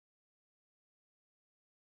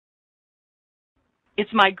It's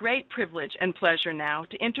my great privilege and pleasure now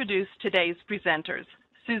to introduce today's presenters,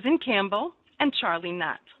 Susan Campbell and Charlie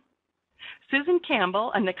Nutt. Susan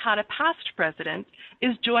Campbell, a NACADA past president,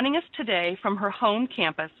 is joining us today from her home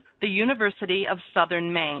campus, the University of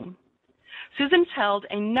Southern Maine. Susan's held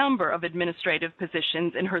a number of administrative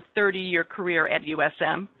positions in her 30-year career at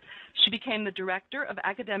USM. She became the Director of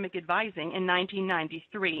Academic Advising in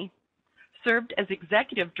 1993, served as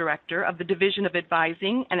Executive Director of the Division of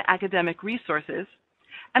Advising and Academic Resources,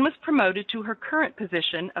 and was promoted to her current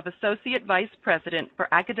position of Associate Vice President for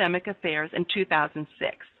Academic Affairs in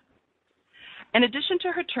 2006. In addition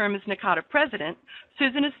to her term as NACADA President,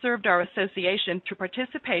 Susan has served our association through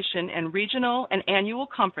participation in regional and annual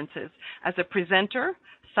conferences as a presenter,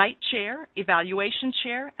 site chair, evaluation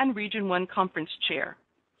chair, and Region 1 conference chair.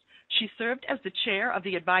 She served as the chair of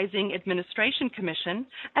the Advising Administration Commission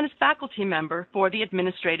and as faculty member for the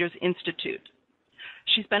Administrators Institute.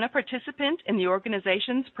 She's been a participant in the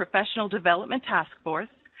organization's Professional Development Task Force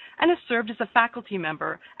and has served as a faculty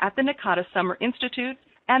member at the NACADA Summer Institute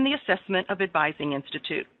and the Assessment of Advising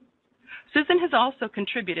Institute. Susan has also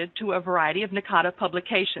contributed to a variety of NACADA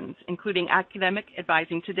publications, including Academic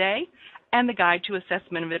Advising Today and the Guide to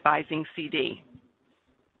Assessment of Advising CD.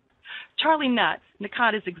 Charlie Nutt,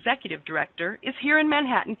 NACADA's Executive Director, is here in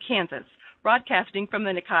Manhattan, Kansas, broadcasting from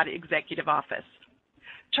the NACADA Executive Office.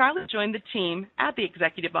 Charlie joined the team at the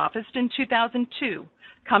Executive Office in 2002,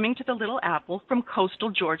 coming to the Little Apple from Coastal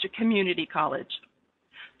Georgia Community College.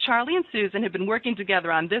 Charlie and Susan have been working together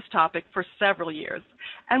on this topic for several years,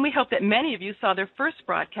 and we hope that many of you saw their first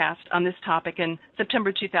broadcast on this topic in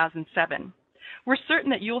September 2007. We're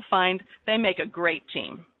certain that you'll find they make a great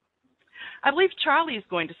team. I believe Charlie is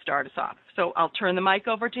going to start us off, so I'll turn the mic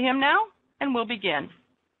over to him now, and we'll begin.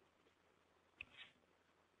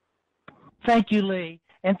 Thank you, Lee,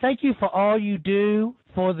 and thank you for all you do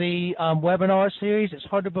for the webinar series. It's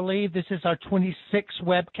hard to believe this is our 26th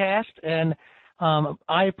webcast, and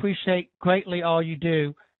I appreciate greatly all you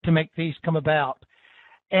do to make these come about.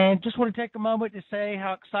 And just want to take a moment to say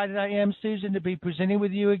how excited I am, Susan, to be presenting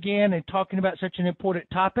with you again and talking about such an important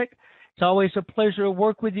topic. It's always a pleasure to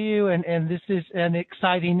work with you, and this is an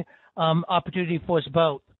exciting opportunity for us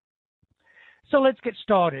both. So let's get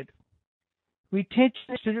started. Retention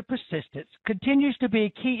and student persistence continues to be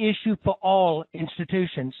a key issue for all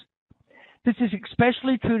institutions. This is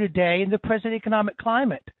especially true today in the present economic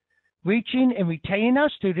climate. Reaching and retaining our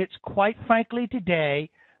students, quite frankly today,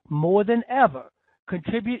 more than ever,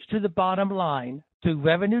 contributes to the bottom line through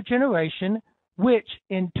revenue generation, which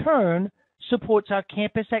in turn supports our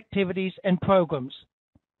campus activities and programs.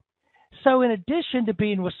 So in addition to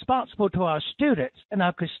being responsible to our students and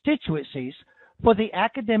our constituencies for the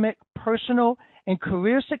academic, personal, and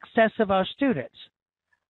career success of our students,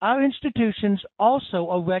 our institutions also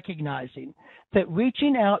are recognizing that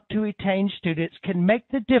reaching out to retain students can make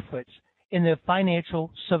the difference in their financial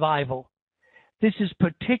survival. This is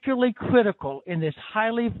particularly critical in this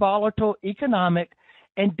highly volatile economic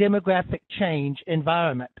and demographic change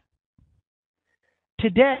environment.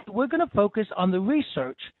 Today, we're going to focus on the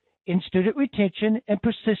research in student retention and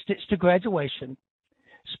persistence to graduation,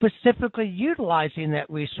 specifically utilizing that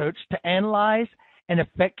research to analyze and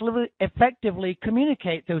effectively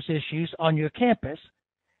communicate those issues on your campus,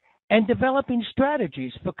 and developing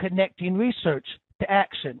strategies for connecting research to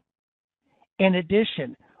action. In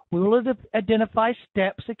addition, we will identify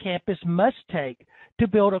steps a campus must take to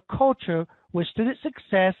build a culture where student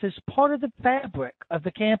success is part of the fabric of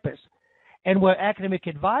the campus, and where academic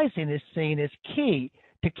advising is seen as key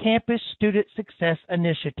to campus student success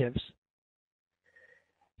initiatives.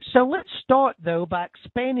 So let's start, though, by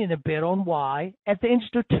expanding a bit on why, at the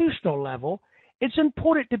institutional level, it's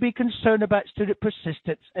important to be concerned about student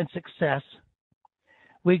persistence and success.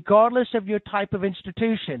 Regardless of your type of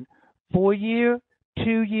institution, 4-year,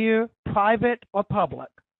 2-year, private, or public,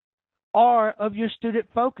 or of your student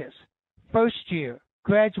focus, first year,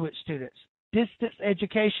 graduate students, distance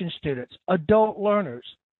education students, adult learners,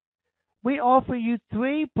 we offer you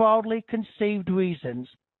 3 broadly conceived reasons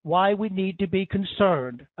why we need to be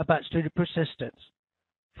concerned about student persistence.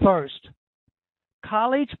 First,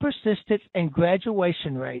 college persistence and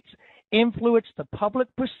graduation rates influence the public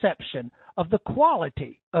perception of the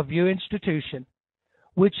quality of your institution,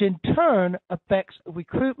 which in turn affects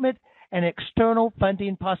recruitment and external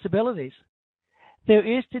funding possibilities.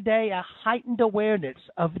 There is today a heightened awareness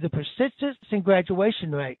of the persistence and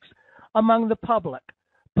graduation rates among the public,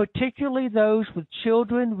 particularly those with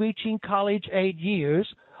children reaching college-age years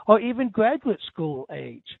or even graduate school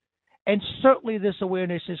age. And certainly this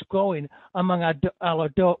awareness is growing among our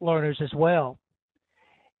adult learners as well.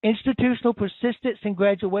 Institutional persistence and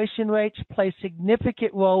graduation rates play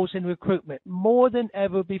significant roles in recruitment, more than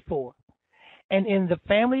ever before, and in the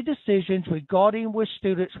family decisions regarding which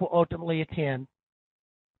students will ultimately attend.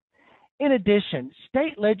 In addition,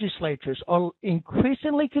 state legislatures are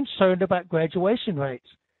increasingly concerned about graduation rates,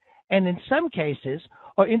 and in some cases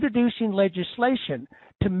are introducing legislation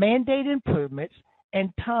to mandate improvements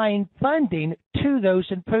and tying funding to those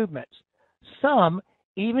improvements, some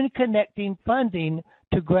even connecting funding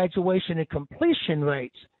to graduation and completion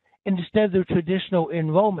rates instead of the traditional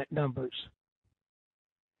enrollment numbers.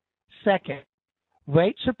 Second,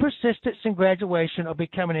 rates of persistence and graduation are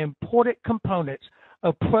becoming important components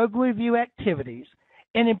of program review activities,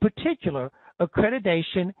 and in particular,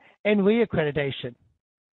 accreditation and reaccreditation.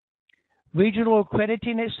 Regional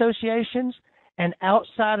accrediting associations and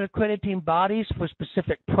outside accrediting bodies for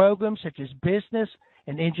specific programs such as business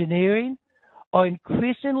and engineering are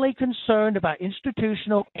increasingly concerned about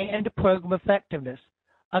institutional and program effectiveness,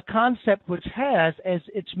 a concept which has as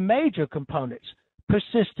its major components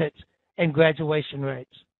persistence and graduation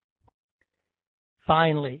rates.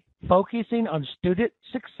 Finally, focusing on student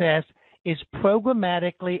success is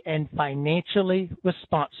programmatically and financially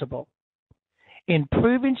responsible.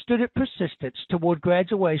 Improving student persistence toward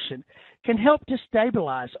graduation can help to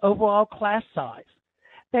stabilize overall class size.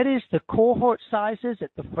 That is, the cohort sizes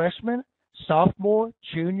at the freshman, sophomore,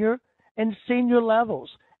 junior, and senior levels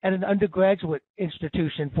at an undergraduate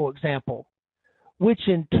institution, for example, which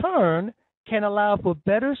in turn can allow for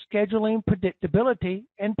better scheduling, predictability,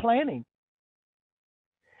 and planning.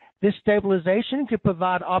 This stabilization could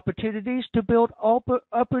provide opportunities to build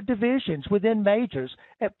upper divisions within majors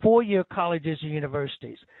at four-year colleges and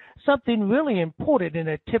universities, something really important in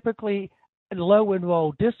a typically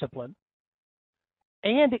low-enrolled discipline,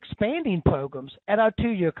 and expanding programs at our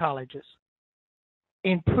two-year colleges.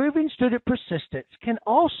 Improving student persistence can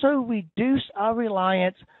also reduce our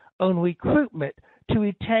reliance on recruitment to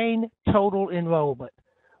retain total enrollment,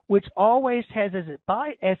 which always has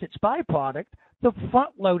as its byproduct the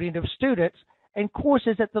front-loading of students and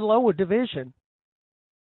courses at the lower division.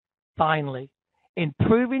 Finally,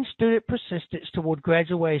 improving student persistence toward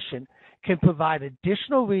graduation can provide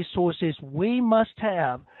additional resources we must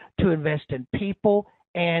have to invest in people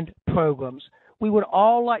and programs. We would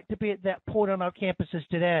all like to be at that point on our campuses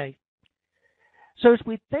today. So as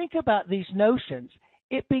we think about these notions,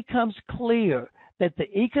 it becomes clear that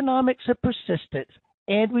the economics of persistence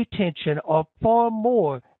and retention are far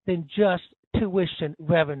more than just tuition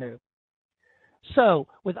revenue. So,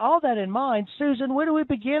 with all that in mind, Susan, where do we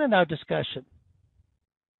begin in our discussion?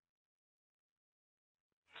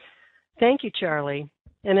 Thank you, Charlie.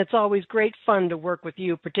 And it's always great fun to work with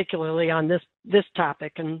you, particularly on this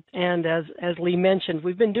topic. And as Lee mentioned,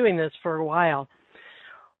 we've been doing this for a while.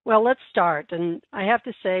 Well, let's start. And I have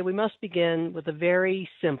to say, we must begin with a very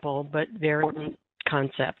simple but very important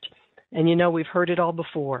concept. And you know, we've heard it all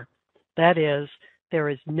before. That is, there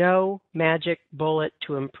is no magic bullet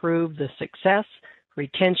to improve the success,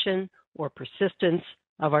 retention, or persistence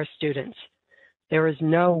of our students. There is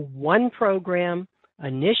no one program,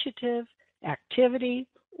 initiative, activity,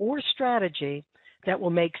 or strategy that will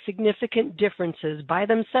make significant differences by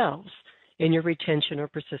themselves in your retention or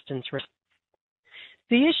persistence rate.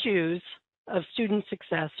 The issues of student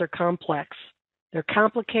success are complex. They're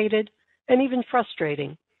complicated and even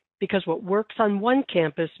frustrating because what works on one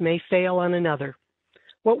campus may fail on another.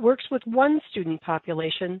 What works with one student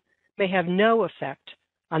population may have no effect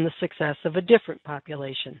on the success of a different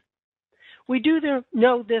population. We do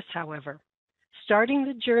know this, however. Starting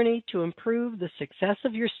the journey to improve the success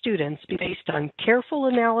of your students based on careful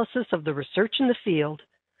analysis of the research in the field,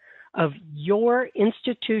 of your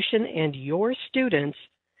institution and your students,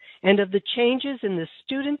 and of the changes in the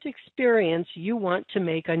student experience you want to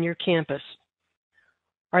make on your campus.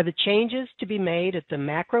 Are the changes to be made at the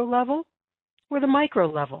macro level or the micro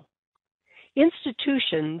level?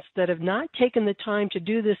 Institutions that have not taken the time to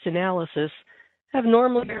do this analysis have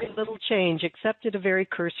normally very little change except at a very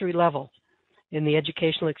cursory level in the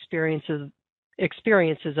educational experiences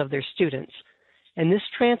of their students, and this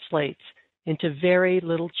translates into very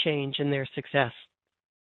little change in their success.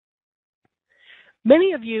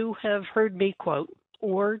 Many of you have heard me quote,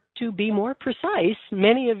 or to be more precise,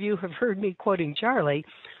 many of you have heard me quoting Charlie,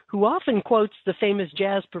 who often quotes the famous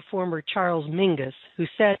jazz performer Charles Mingus, who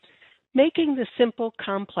said, "Making the simple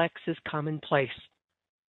complex is commonplace.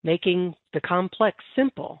 Making the complex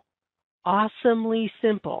simple, awesomely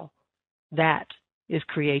simple, that is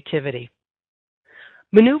creativity."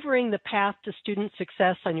 Maneuvering the path to student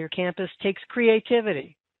success on your campus takes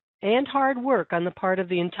creativity and hard work on the part of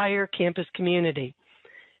the entire campus community.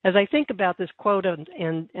 As I think about this quote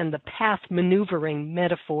and the path maneuvering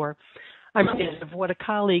metaphor, I'm reminded of what a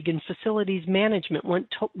colleague in facilities management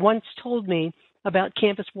once told me about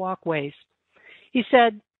campus walkways. He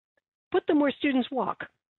said, "Put them where students walk.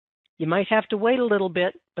 You might have to wait a little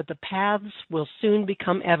bit, but the paths will soon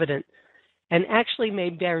become evident and actually may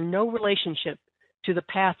bear no relationship to the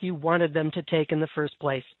path you wanted them to take in the first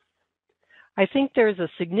place." I think there is a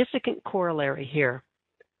significant corollary here.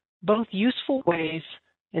 Both useful ways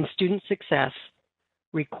and student success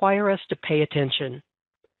require us to pay attention.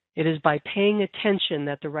 It is by paying attention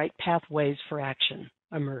that the right pathways for action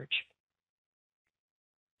emerge.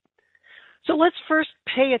 So let's first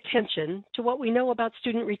pay attention to what we know about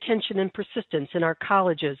student retention and persistence in our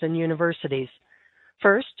colleges and universities.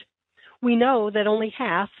 First, we know that only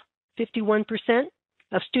half, 51%,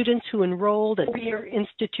 of students who enrolled at four-year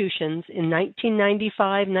institutions in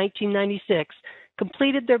 1995-1996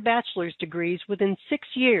 completed their bachelor's degrees within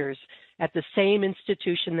 6 years at the same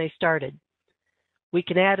institution they started. We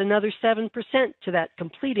can add another 7% to that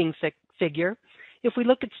completing figure if we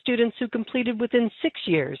look at students who completed within 6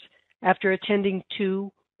 years after attending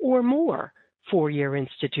 2 or more four-year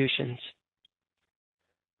institutions.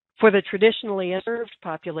 For the traditionally unserved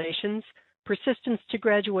populations, persistence to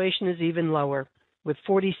graduation is even lower, with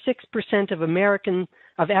 46% of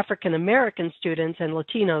African American students and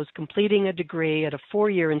Latinos completing a degree at a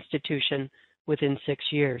four-year institution within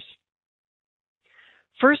 6 years.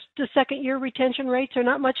 First to second year retention rates are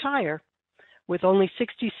not much higher, with only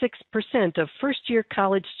 66% of first-year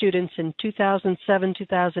college students in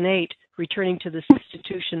 2007-2008 returning to the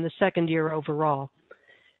institution the second year overall.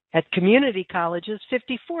 At community colleges,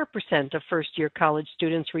 54% of first-year college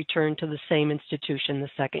students return to the same institution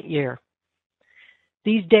the second year.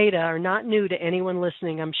 These data are not new to anyone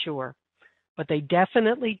listening, I'm sure, but they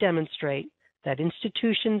definitely demonstrate that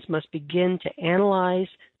institutions must begin to analyze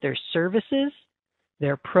their services,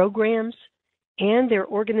 their programs, and their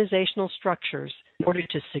organizational structures in order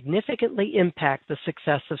to significantly impact the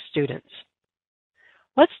success of students.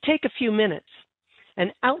 Let's take a few minutes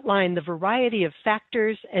and outline the variety of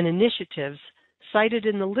factors and initiatives cited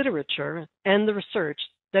in the literature and the research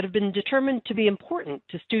that have been determined to be important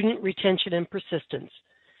to student retention and persistence.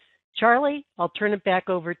 Charlie, I'll turn it back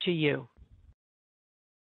over to you.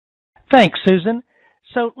 Thanks, Susan.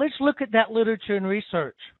 So let's look at that literature and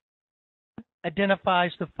research.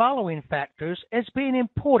 Identifies the following factors as being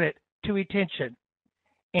important to retention: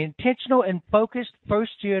 intentional and focused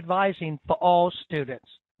first-year advising for all students,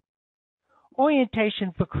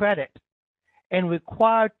 orientation for credit, and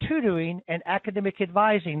required tutoring and academic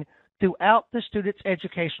advising throughout the student's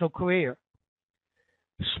educational career.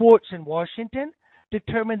 Schwartz and Washington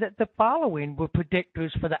determined that the following were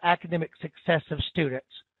predictors for the academic success of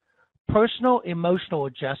students: personal emotional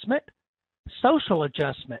adjustment, social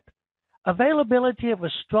adjustment, availability of a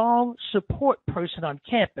strong support person on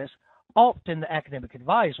campus, often the academic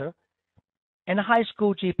advisor, and a high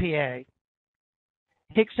school GPA.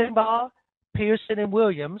 Hixenbaugh, Pearson, and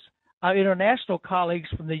Williams, our international colleagues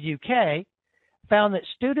from the UK, found that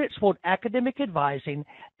students want academic advising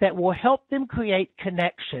that will help them create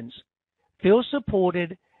connections, feel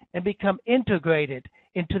supported, and become integrated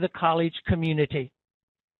into the college community.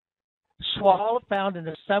 Swall found in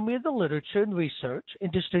a summary of the literature and research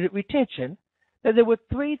into student retention that there were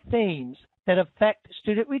 3 themes that affect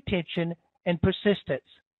student retention and persistence: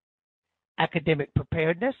 academic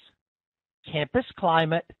preparedness, campus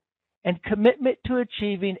climate, and commitment to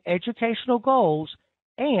achieving educational goals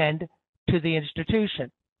and to the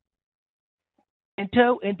institution.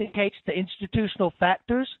 Ento indicates the institutional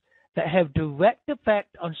factors that have direct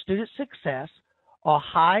effect on student success are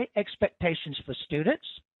high expectations for students,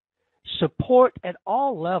 support at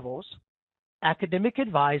all levels, academic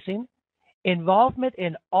advising, involvement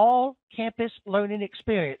in all campus learning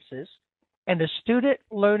experiences, and a student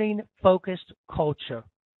learning-focused culture.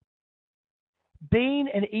 Bean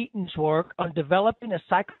and Eaton's work on developing a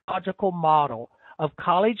psychological model of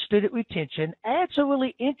college student retention adds a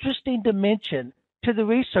really interesting dimension to the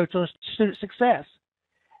research on student success.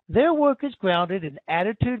 Their work is grounded in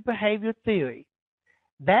attitude behavior theory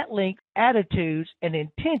that links attitudes and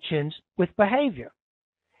intentions with behavior.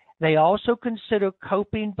 They also consider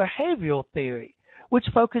coping behavioral theory, which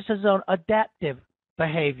focuses on adaptive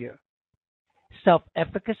behavior,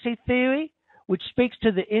 self-efficacy theory, which speaks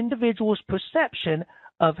to the individual's perception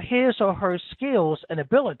of his or her skills and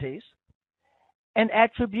abilities, and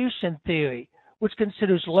attribution theory, which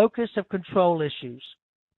considers locus of control issues.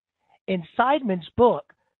 In Seidman's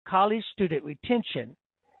book, College Student Retention,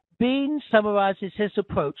 Bean summarizes his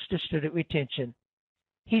approach to student retention.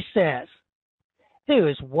 He says, There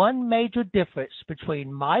is one major difference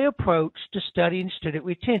between my approach to studying student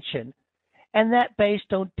retention and that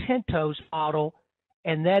based on Tinto's model,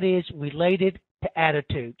 and that is related to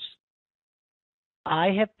attitudes.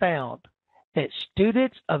 I have found that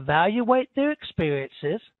students evaluate their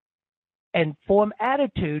experiences and form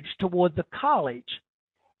attitudes toward the college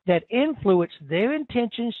that influence their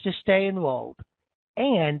intentions to stay enrolled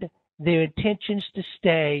and their intentions to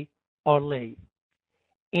stay or leave.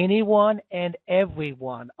 Anyone and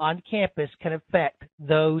everyone on campus can affect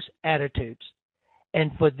those attitudes. And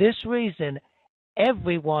for this reason,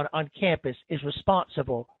 everyone on campus is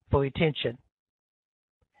responsible for retention.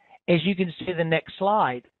 As you can see in the next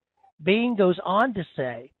slide, Bean goes on to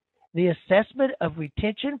say, the assessment of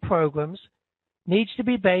retention programs needs to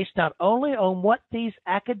be based not only on what these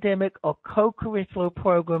academic or co-curricular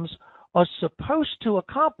programs are supposed to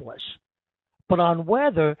accomplish, but on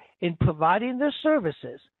whether, in providing their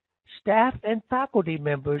services, staff and faculty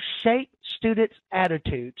members shape students'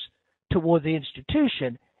 attitudes toward the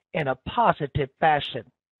institution in a positive fashion.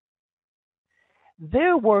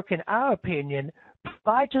 Their work, in our opinion,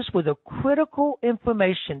 provides us with a critical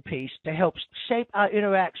information piece to help shape our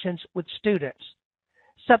interactions with students,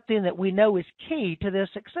 something that we know is key to their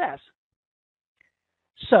success.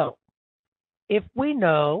 So, if we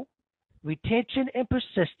know retention and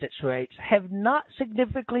persistence rates have not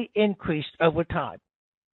significantly increased over time,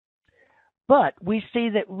 but we see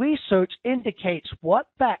that research indicates what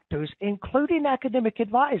factors, including academic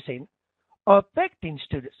advising, are affecting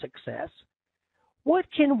student success, what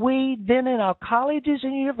can we then in our colleges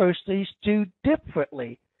and universities do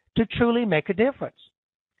differently to truly make a difference?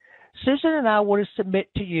 Susan and I want to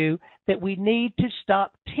submit to you that we need to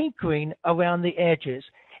stop tinkering around the edges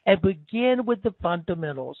and begin with the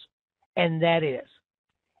fundamentals, and that is,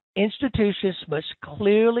 institutions must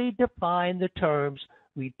clearly define the terms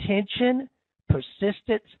retention,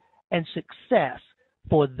 persistence, and success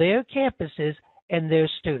for their campuses and their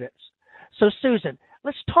students. So, Susan,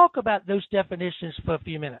 let's talk about those definitions for a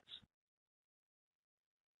few minutes.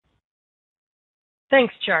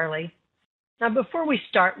 Thanks, Charlie. Now, before we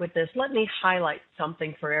start with this, let me highlight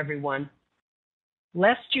something for everyone.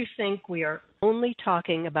 Lest you think we are only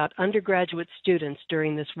talking about undergraduate students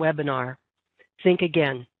during this webinar, think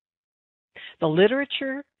again. The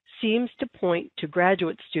literature seems to point to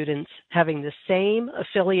graduate students having the same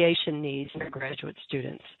affiliation needs as undergraduate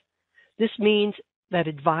students. This means that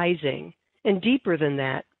advising, and deeper than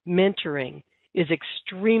that, mentoring, is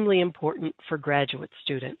extremely important for graduate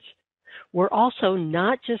students. We're also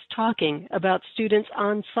not just talking about students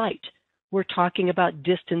on site. We're talking about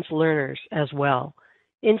distance learners as well.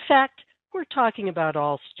 In fact, we're talking about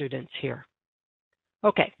all students here.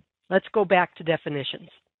 Okay, let's go back to definitions.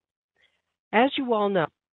 As you all know,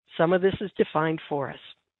 some of this is defined for us.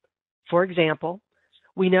 For example,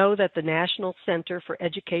 we know that the National Center for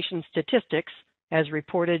Education Statistics, as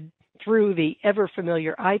reported through the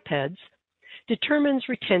ever-familiar iPads, determines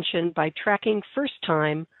retention by tracking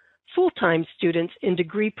first-time, full-time students in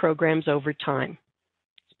degree programs over time,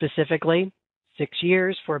 specifically 6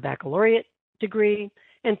 years for a baccalaureate degree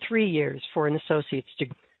and 3 years for an associate's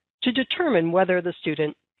degree, to determine whether the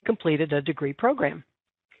student completed a degree program.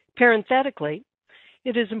 Parenthetically,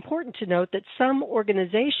 it is important to note that some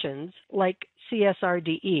organizations like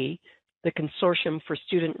CSRDE, the Consortium for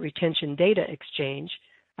Student Retention Data Exchange,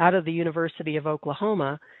 out of the University of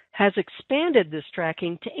Oklahoma, has expanded this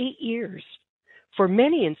tracking to 8 years. For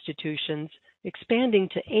many institutions, expanding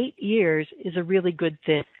to 8 years is a really good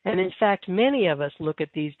thing. And in fact, many of us look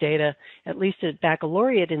at these data, at least at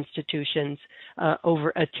baccalaureate institutions, over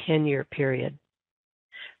a 10-year period.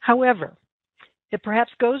 However, it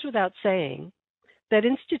perhaps goes without saying that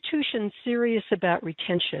institutions serious about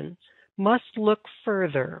retention must look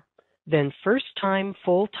further than first-time,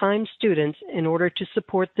 full-time students in order to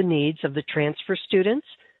support the needs of the transfer students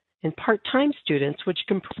and part-time students, which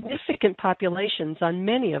comprise significant populations on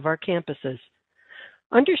many of our campuses.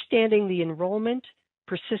 Understanding the enrollment,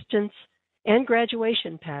 persistence, and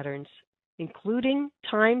graduation patterns, including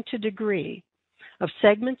time to degree, of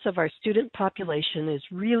segments of our student population is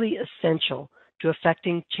really essential to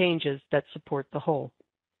effecting changes that support the whole.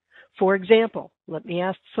 For example, let me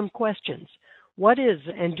ask some questions. What is,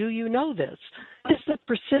 and do you know this, what is the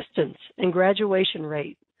persistence and graduation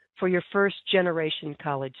rate for your first-generation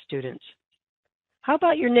college students? How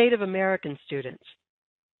about your Native American students?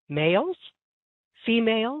 Males?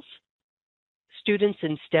 Females? Students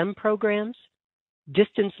in STEM programs?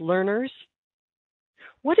 Distance learners?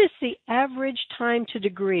 What is the average time to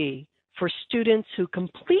degree for students who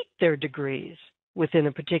complete their degrees within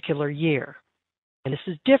a particular year? And this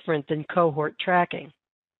is different than cohort tracking.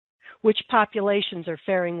 Which populations are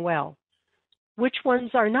faring well? Which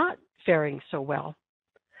ones are not faring so well?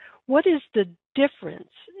 What is the difference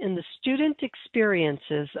in the student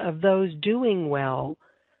experiences of those doing well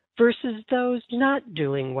versus those not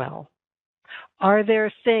doing well? Are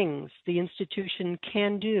there things the institution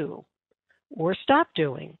can do or stop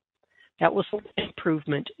doing that will support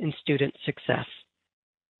improvement in student success?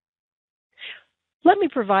 Let me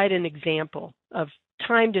provide an example of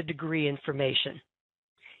time to degree information.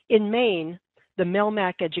 In Maine, the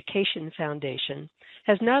Melmac Education Foundation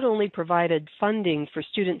has not only provided funding for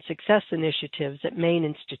student success initiatives at Maine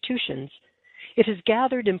institutions, it has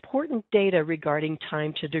gathered important data regarding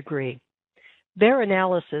time to degree. Their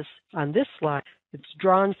analysis on this slide, it's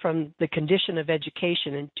drawn from the Condition of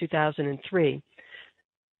Education in 2003.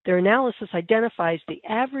 Their analysis identifies the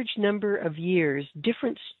average number of years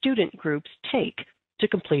different student groups take to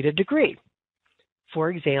complete a degree. For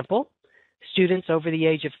example, students over the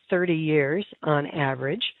age of 30 years, on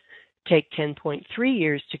average, take 10.3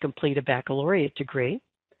 years to complete a baccalaureate degree.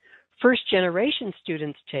 First-generation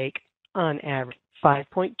students take, on average,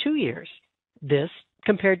 5.2 years. This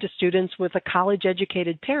compared to students with a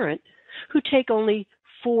college-educated parent who take only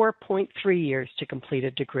 4.3 years to complete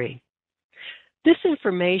a degree. This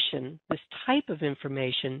information, this type of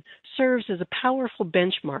information, serves as a powerful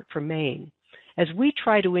benchmark for Maine as we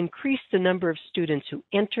try to increase the number of students who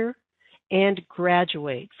enter and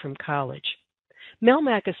graduate from college.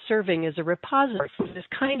 Melmac is serving as a repository for this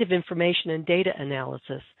kind of information and data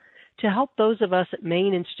analysis to help those of us at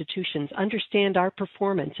Maine institutions understand our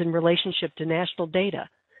performance in relationship to national data,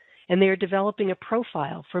 and they are developing a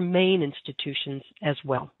profile for Maine institutions as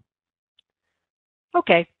well.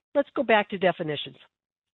 Okay, let's go back to definitions.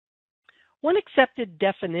 One accepted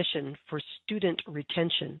definition for student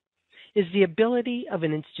retention is the ability of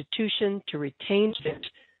an institution to retain students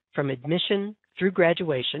from admission through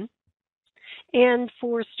graduation, and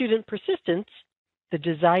for student persistence, the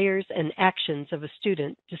desires and actions of a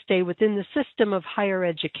student to stay within the system of higher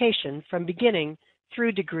education from beginning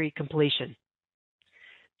through degree completion.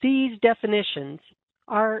 These definitions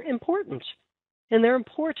are important, and they're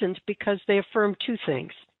important because they affirm two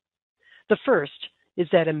things. The first is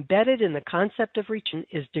that embedded in the concept of retention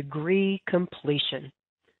is degree completion.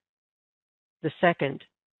 The second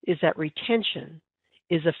is that retention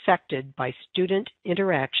is affected by student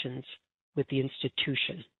interactions with the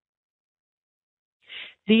institution.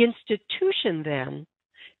 The institution then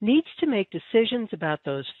needs to make decisions about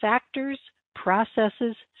those factors,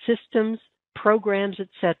 processes, systems, programs,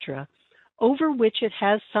 etc., over which it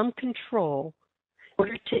has some control in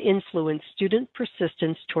order to influence student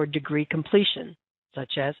persistence toward degree completion,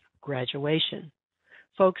 such as graduation.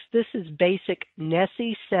 Folks, this is basic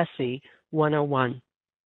necessity 101.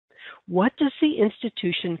 What does the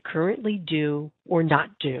institution currently do or not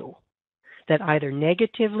do that either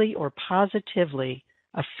negatively or positively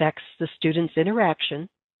affects the student's interaction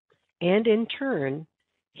and, in turn,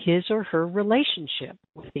 his or her relationship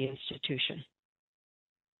with the institution?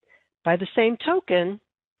 By the same token,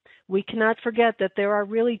 we cannot forget that there are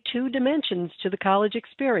really two dimensions to the college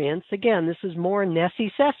experience. Again, this is more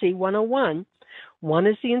necessity 101. One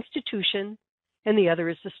is the institution, and the other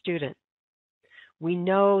is the student. We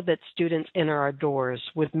know that students enter our doors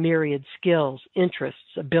with myriad skills, interests,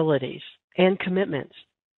 abilities, and commitments,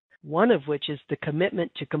 one of which is the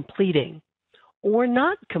commitment to completing or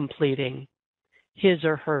not completing his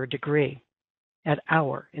or her degree at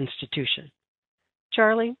our institution.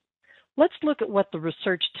 Charlie, let's look at what the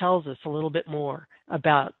research tells us a little bit more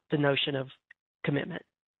about the notion of commitment.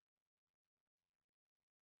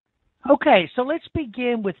 Okay, so let's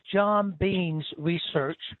begin with John Bean's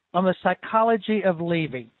research on the psychology of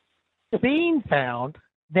leaving. Bean found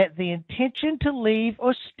that the intention to leave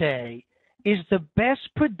or stay is the best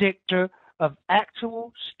predictor of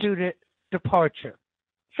actual student departure.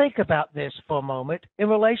 Think about this for a moment in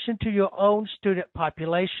relation to your own student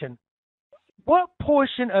population. What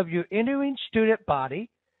portion of your entering student body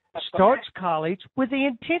starts college with the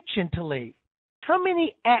intention to leave? How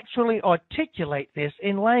many actually articulate this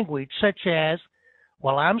in language such as,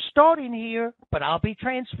 well, I'm starting here, but I'll be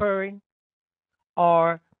transferring,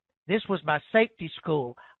 or this was my safety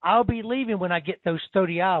school, I'll be leaving when I get those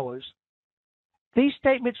 30 hours. These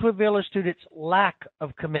statements reveal a student's lack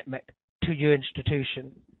of commitment to your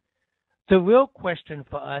institution. The real question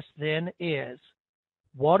for us then is,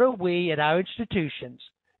 what are we at our institutions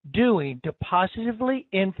doing to positively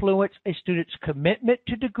influence a student's commitment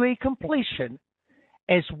to degree completion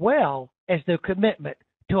as well as their commitment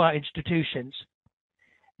to our institutions?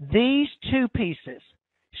 These two pieces,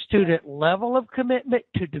 student level of commitment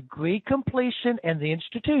to degree completion and the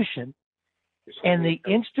institution, and the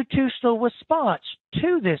institutional response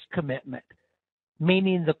to this commitment,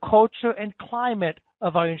 meaning the culture and climate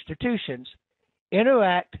of our institutions,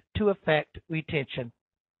 interact to affect retention.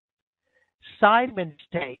 Seidman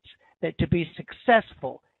states that to be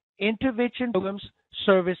successful, intervention programs,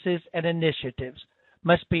 services, and initiatives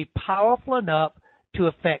must be powerful enough to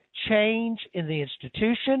affect change in the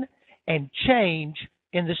institution and change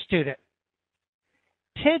in the student.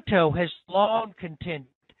 Tinto has long contended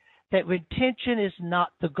that retention is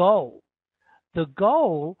not the goal. The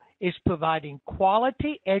goal is providing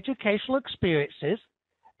quality educational experiences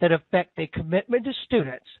that affect a commitment to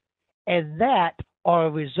students and that are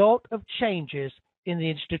a result of changes in the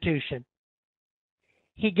institution.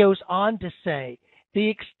 He goes on to say, the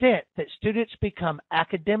extent that students become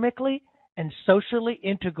academically and socially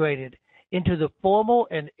integrated into the formal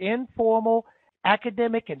and informal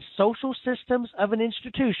academic and social systems of an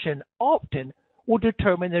institution often will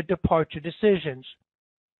determine their departure decisions.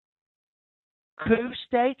 Crew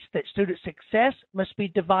states that student success must be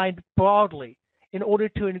defined broadly in order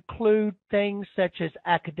to include things such as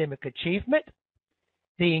academic achievement,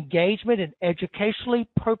 the engagement in educationally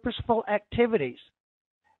purposeful activities,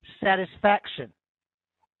 satisfaction,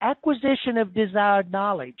 acquisition of desired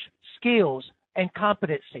knowledge, skills, and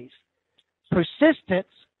competencies, persistence,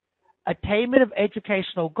 attainment of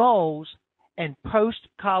educational goals, and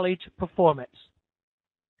post-college performance.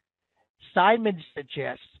 Seidman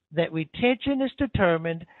suggests that retention is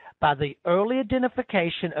determined by the early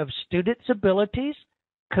identification of students' abilities,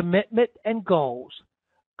 commitment, and goals,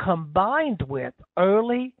 combined with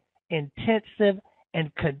early, intensive,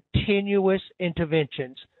 and continuous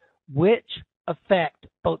interventions, which affect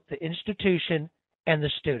both the institution and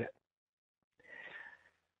the student.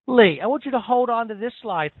 Lee, I want you to hold on to this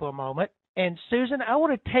slide for a moment. And Susan, I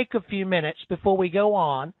want to take a few minutes before we go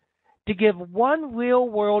on to give one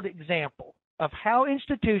real-world example of how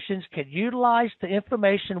institutions can utilize the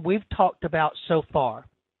information we've talked about so far.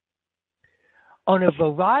 On a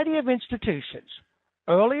variety of institutions,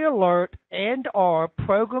 Early Alert and/or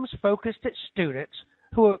programs focused at students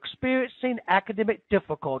who are experiencing academic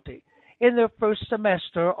difficulty in their first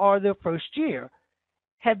semester or their first year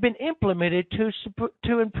have been implemented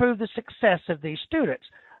to improve the success of these students,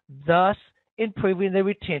 thus improving their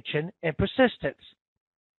retention and persistence.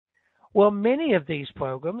 Well, many of these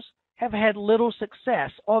programs have had little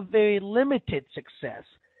success or very limited success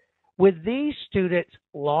with these students'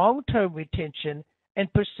 long-term retention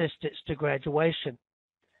and persistence to graduation.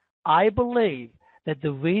 I believe that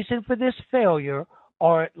the reason for this failure,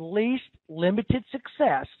 or at least limited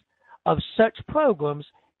success, of such programs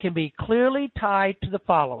can be clearly tied to the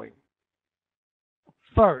following.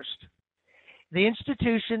 First, the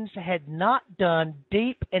institutions had not done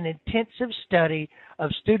deep and intensive study of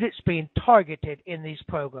students being targeted in these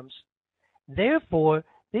programs. Therefore,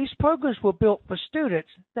 these programs were built for students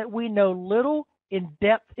that we know little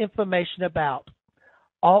in-depth information about,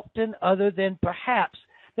 often other than perhaps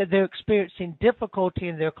that they're experiencing difficulty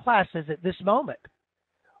in their classes at this moment.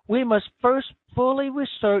 We must first fully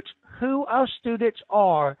research who our students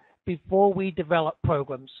are before we develop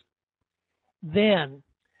programs. Then,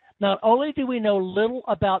 not only do we know little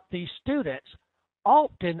about these students,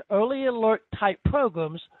 often early alert type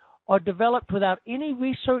programs are developed without any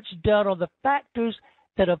research done on the factors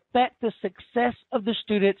that affect the success of the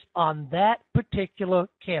students on that particular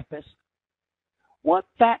campus. What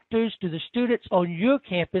factors do the students on your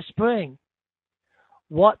campus bring?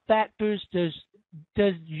 What factors does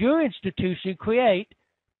your institution create,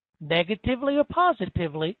 negatively or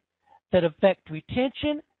positively, that affect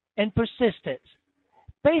retention and persistence,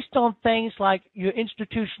 based on things like your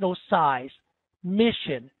institutional size,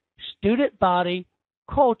 mission, student body,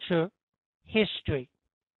 culture, history?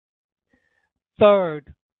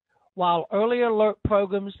 Third, while early alert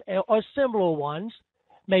programs or similar ones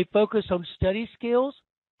may focus on study skills,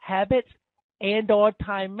 habits, and/or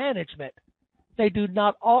time management, they do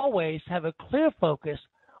not always have a clear focus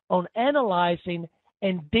on analyzing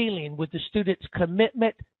and dealing with the student's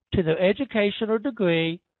commitment to their education or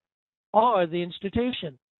degree or the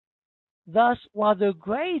institution. Thus, while their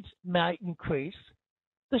grades might increase,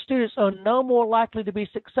 the students are no more likely to be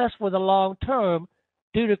successful in the long term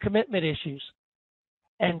due to commitment issues.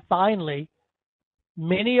 And finally,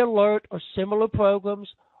 many alert or similar programs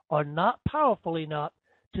are not powerful enough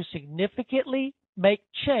to significantly make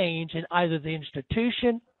change in either the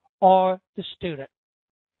institution or the student.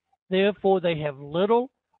 Therefore, they have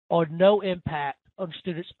little or no impact on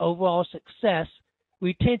students' overall success,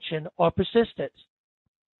 retention, or persistence.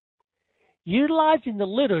 Utilizing the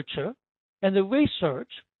literature and the research,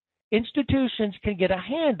 institutions can get a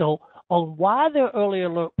handle on why their early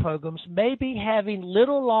alert programs may be having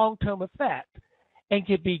little long-term effect and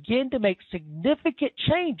can begin to make significant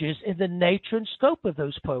changes in the nature and scope of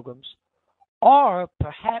those programs. Or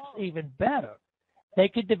perhaps even better, they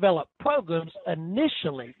could develop programs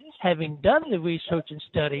initially having done the research and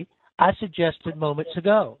study I suggested moments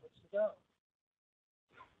ago.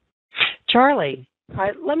 Charlie,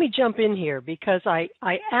 let me jump in here because I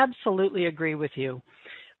absolutely agree with you.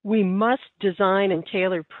 We must design and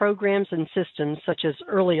tailor programs and systems such as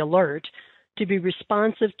early alert to be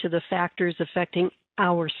responsive to the factors affecting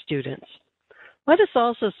our students. Let us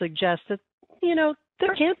also suggest that,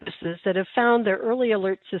 there are campuses that have found their early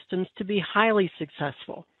alert systems to be highly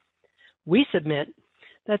successful. We submit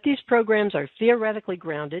that these programs are theoretically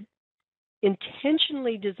grounded,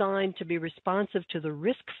 intentionally designed to be responsive to the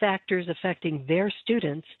risk factors affecting their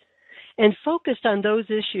students, and focused on those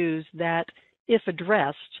issues that, if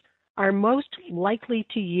addressed, are most likely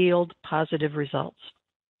to yield positive results.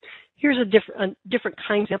 Here's a different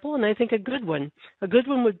kind of example, and I think a good one. A good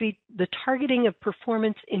one would be the targeting of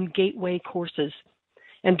performance in gateway courses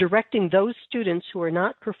and directing those students who are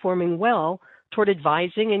not performing well toward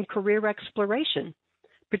advising and career exploration,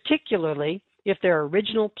 particularly if their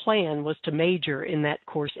original plan was to major in that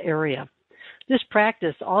course area. This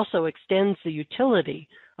practice also extends the utility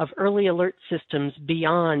of early alert systems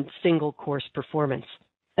beyond single course performance.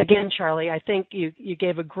 Again, Charlie, I think you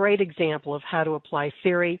gave a great example of how to apply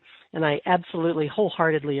theory, and I absolutely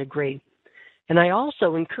wholeheartedly agree. And I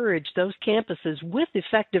also encourage those campuses with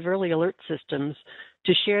effective early alert systems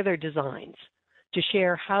to share their designs, to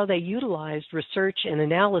share how they utilized research and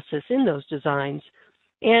analysis in those designs,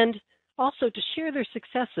 and also to share their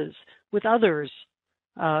successes with others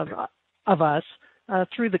of us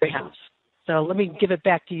through the House. So let me give it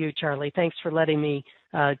back to you, Charlie. Thanks for letting me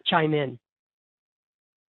chime in.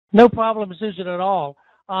 No problem, Susan, at all.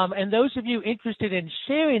 And those of you interested in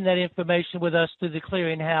sharing that information with us through the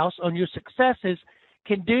Clearinghouse on your successes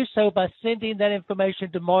can do so by sending that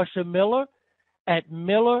information to Marsha Miller at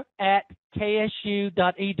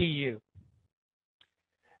miller@ksu.edu.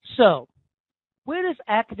 So, where does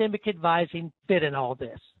academic advising fit in all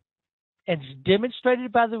this? As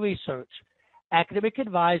demonstrated by the research, academic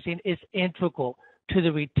advising is integral to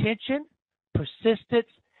the retention, persistence,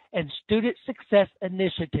 and student success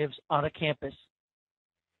initiatives on a campus.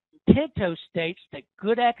 Tinto states that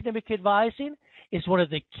good academic advising is one of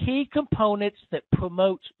the key components that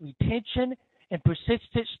promotes retention and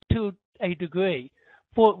persistence to a degree,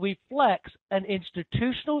 for it reflects an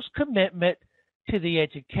institutional's commitment to the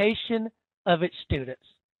education of its students.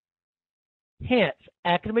 Hence,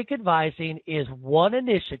 academic advising is one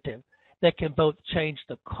initiative that can both change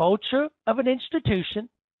the culture of an institution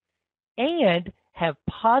and have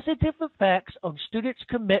positive effects on students'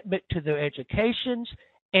 commitment to their educations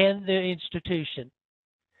and their institution.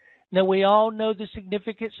 Now, we all know the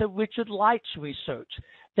significance of Richard Light's research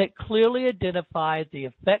that clearly identified the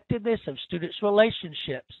effectiveness of students'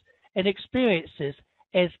 relationships and experiences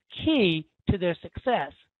as key to their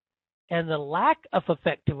success, and the lack of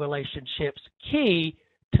effective relationships key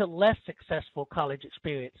to less successful college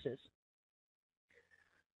experiences.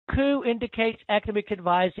 CU indicates academic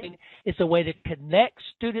advising is a way to connect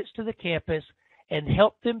students to the campus and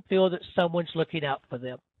help them feel that someone's looking out for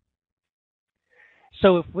them.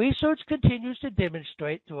 So if research continues to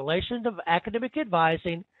demonstrate the relation of academic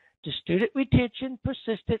advising to student retention,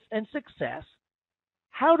 persistence, and success,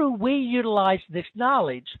 how do we utilize this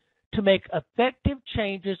knowledge to make effective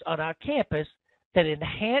changes on our campus that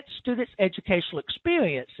enhance students' educational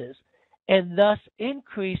experiences and thus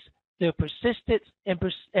increase their persistence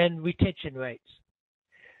and retention rates?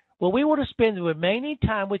 Well, we want to spend the remaining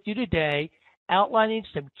time with you today outlining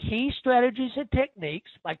some key strategies and techniques,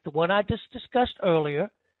 like the one I just discussed earlier,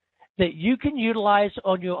 that you can utilize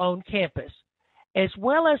on your own campus, as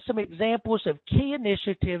well as some examples of key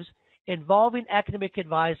initiatives involving academic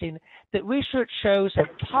advising that research shows have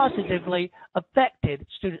positively affected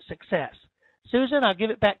student success. Susan, I'll give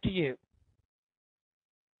it back to you.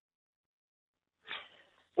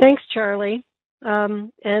 Thanks, Charlie.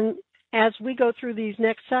 And as we go through these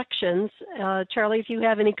next sections, Charlie, if you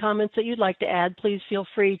have any comments that you'd like to add, please feel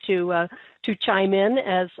free to chime in,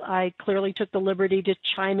 as I clearly took the liberty to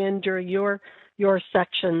chime in during your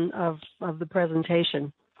section of the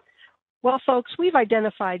presentation. Well, folks, we've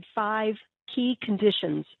identified 5 key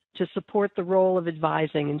conditions to support the role of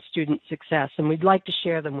advising in student success, and we'd like to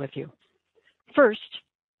share them with you. First,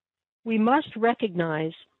 we must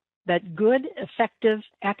recognize that good, effective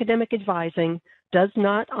academic advising does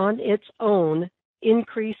not on its own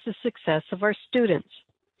increase the success of our students.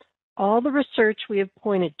 All the research we have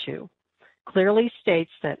pointed to clearly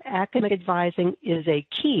states that academic advising is a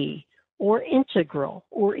key or integral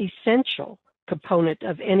or essential component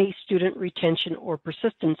of any student retention or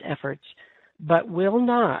persistence efforts, but will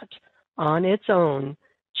not, on its own,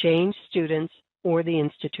 change students or the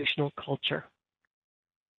institutional culture.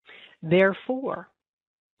 Therefore,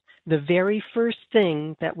 the very first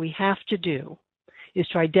thing that we have to do is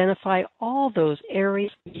to identify all those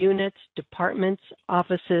areas, units, departments,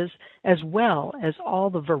 offices, as well as all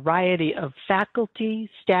the variety of faculty,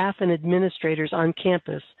 staff, and administrators on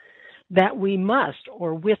campus that we must,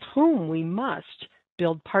 or with whom we must,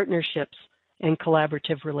 build partnerships and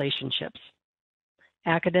collaborative relationships.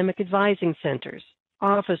 Academic advising centers,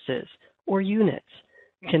 offices, or units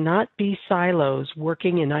cannot be silos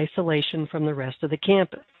working in isolation from the rest of the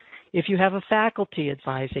campus. If you have a faculty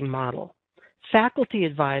advising model, faculty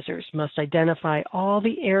advisors must identify all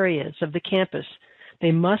the areas of the campus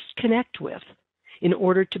they must connect with in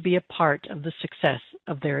order to be a part of the success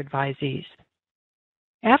of their advisees.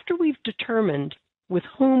 After we've determined with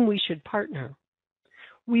whom we should partner,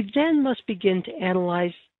 we then must begin to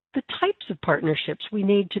analyze the types of partnerships we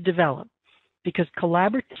need to develop, because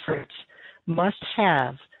collaborative efforts must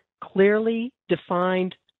have clearly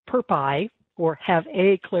defined purpose, or have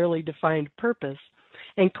a clearly defined purpose,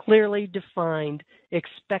 and clearly defined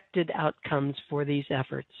expected outcomes for these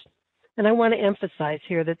efforts. And I want to emphasize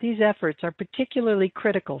here that these efforts are particularly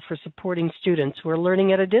critical for supporting students who are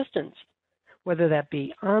learning at a distance, whether that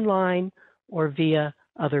be online or via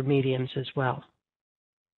other mediums as well.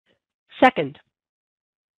 Second,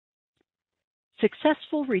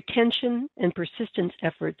 successful retention and persistence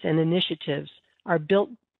efforts and initiatives are built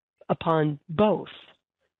upon both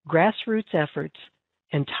grassroots efforts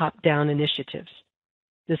and top-down initiatives.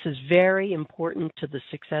 This is very important to the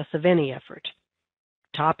success of any effort.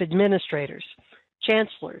 Top administrators,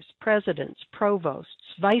 chancellors, presidents, provosts,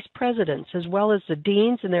 vice presidents, as well as the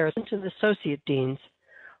deans and their associate deans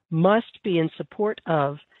must be in support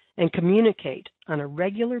of and communicate on a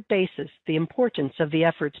regular basis the importance of the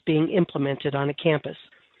efforts being implemented on a campus.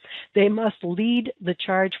 They must lead the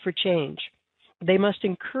charge for change. They must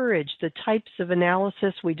encourage the types of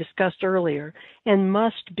analysis we discussed earlier and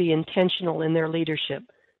must be intentional in their leadership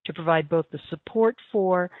to provide both the support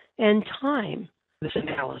for and time for this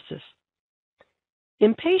analysis.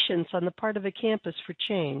 Impatience on the part of a campus for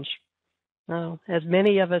change, as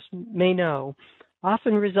many of us may know,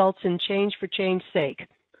 often results in change for change's sake,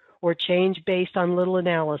 or change based on little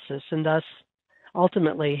analysis, and thus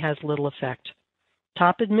ultimately has little effect.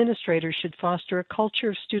 Top administrators should foster a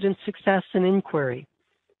culture of student success and inquiry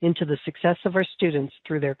into the success of our students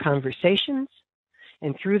through their conversations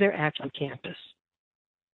and through their action on campus.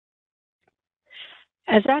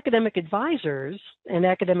 As academic advisors and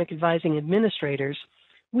academic advising administrators,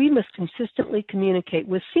 we must consistently communicate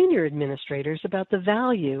with senior administrators about the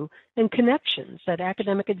value and connections that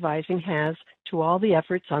academic advising has to all the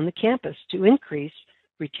efforts on the campus to increase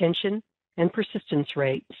retention and persistence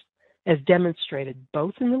rates, as demonstrated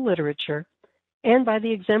both in the literature and by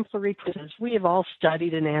the exemplary cases we have all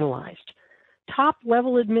studied and analyzed.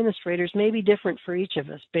 Top-level administrators may be different for each of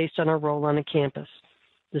us based on our role on a campus,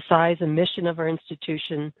 the size and mission of our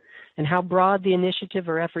institution, and how broad the initiative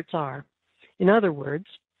or efforts are. In other words,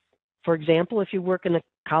 for example, if you work in a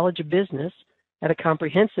college of business at a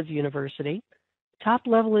comprehensive university,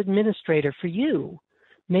 top-level administrator for you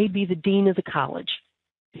may be the dean of the college,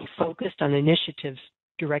 being focused on initiatives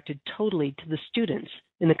directed totally to the students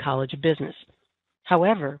in the College of Business.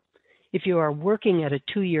 However, if you are working at a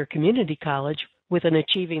 2-year community college with an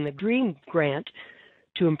Achieving the Dream grant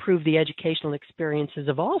to improve the educational experiences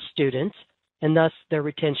of all students, and thus their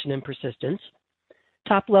retention and persistence,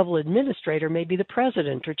 top-level administrator may be the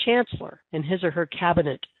president or chancellor and his or her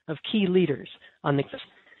cabinet of key leaders on the campus.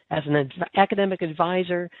 As an academic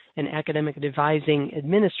advisor and academic advising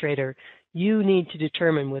administrator, you need to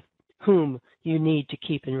determine with whom you need to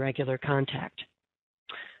keep in regular contact.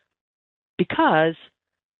 Because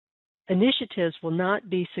initiatives will not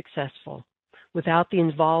be successful without the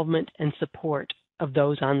involvement and support of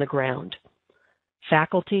those on the ground.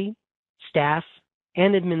 Faculty, staff,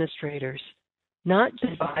 and administrators, not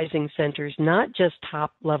just advising centers, not just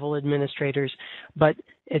top-level administrators, but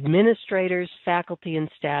administrators, faculty, and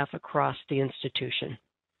staff across the institution.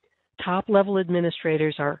 Top-level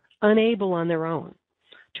administrators are unable on their own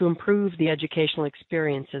to improve the educational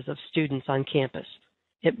experiences of students on campus.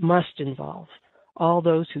 It must involve all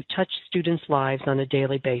those who touch students' lives on a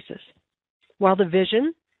daily basis. While the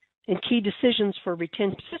vision and key decisions for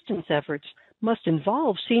retention persistence efforts must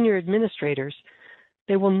involve senior administrators,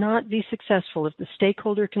 they will not be successful if the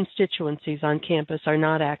stakeholder constituencies on campus are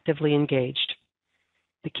not actively engaged.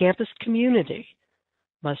 The campus community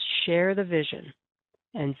must share the vision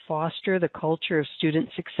and foster the culture of student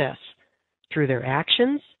success through their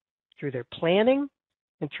actions, through their planning,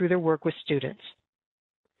 and through their work with students.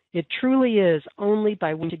 It truly is only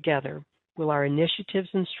by working together will our initiatives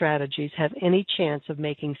and strategies have any chance of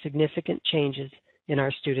making significant changes in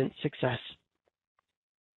our student success.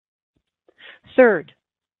 Third,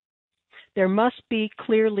 there must be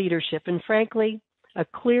clear leadership, and frankly, a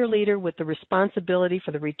clear leader with the responsibility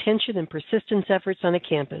for the retention and persistence efforts on a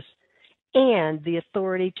campus and the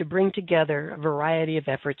authority to bring together a variety of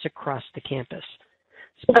efforts across the campus.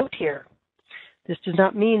 So note here, this does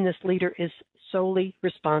not mean this leader is solely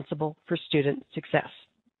responsible for student success.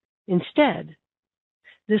 Instead,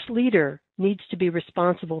 this leader needs to be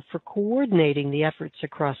responsible for coordinating the efforts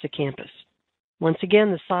across a campus. Once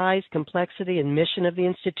again, the size, complexity, and mission of the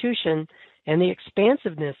institution and the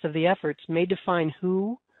expansiveness of the efforts may define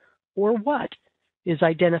who or what is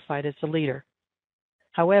identified as the leader.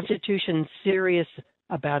 However, institutions serious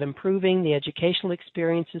about improving the educational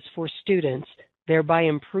experiences for students, thereby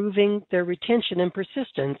improving their retention and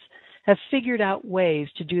persistence, have figured out ways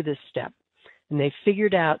to do this step, and they've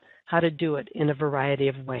figured out how to do it in a variety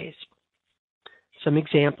of ways. Some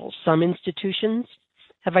examples. Some institutions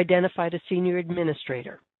have identified a senior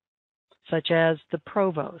administrator, such as the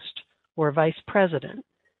provost or vice president,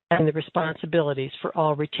 and the responsibilities for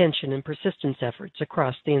all retention and persistence efforts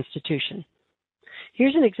across the institution.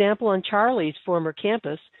 Here's an example on Charlie's former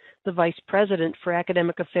campus. The vice president for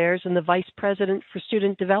academic affairs and the vice president for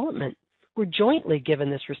student development were jointly given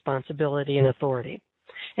this responsibility and authority.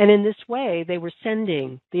 And in this way, the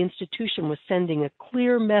institution was sending a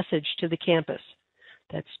clear message to the campus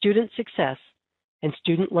that student success and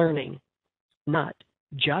student learning, not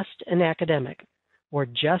just an academic or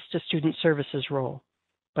just a student services role,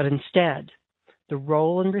 but instead the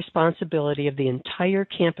role and responsibility of the entire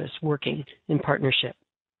campus working in partnership.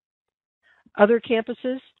 Other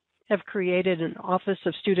campuses have created an Office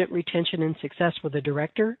of Student Retention and Success with a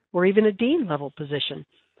director or even a dean level position,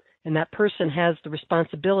 and that person has the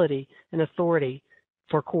responsibility and authority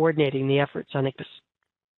for coordinating the efforts on campus.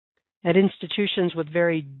 At institutions with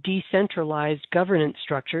very decentralized governance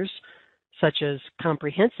structures, such as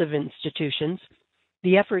comprehensive institutions,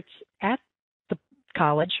 the efforts at the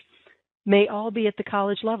college may all be at the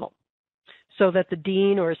college level, so that the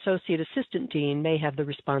dean or associate assistant dean may have the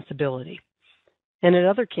responsibility. And at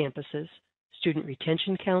other campuses, student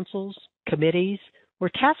retention councils, committees, or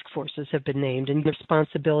task forces have been named in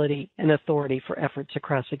responsibility and authority for efforts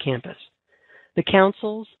across the campus. The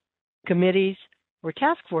councils, committees, or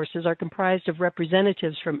task forces are comprised of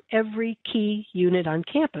representatives from every key unit on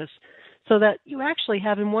campus, so that you actually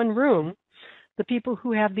have in one room the people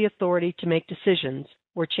who have the authority to make decisions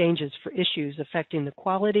or changes for issues affecting the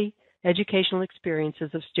quality, educational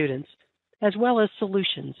experiences of students, as well as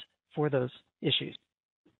solutions for those issues.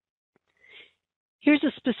 Here's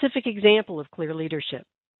a specific example of clear leadership.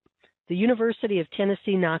 The University of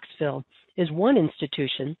Tennessee, Knoxville is one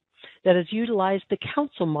institution that has utilized the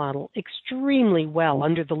council model extremely well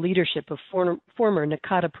under the leadership of former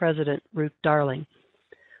NACADA President Ruth Darling.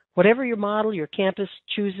 Whatever your model your campus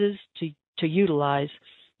chooses to utilize,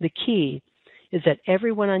 the key is that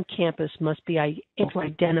everyone on campus must be able to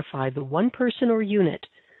identify the one person or unit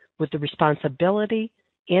with the responsibility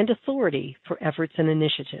and authority for efforts and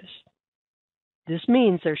initiatives. This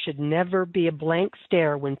means there should never be a blank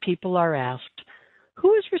stare when people are asked,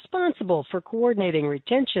 who is responsible for coordinating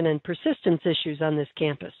retention and persistence issues on this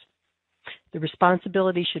campus? The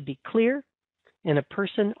responsibility should be clear and a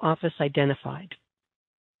person office identified.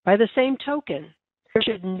 By the same token, there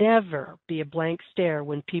should never be a blank stare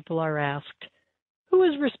when people are asked, who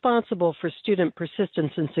is responsible for student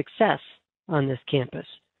persistence and success on this campus?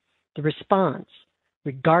 The response,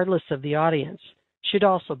 regardless of the audience, should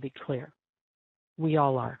also be clear. We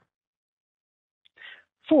all are.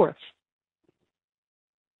 Fourth,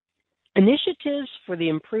 initiatives for the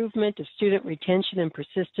improvement of student retention and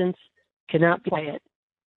persistence cannot be quiet,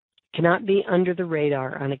 cannot be under the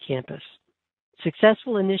radar on a campus.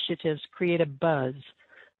 Successful initiatives create a buzz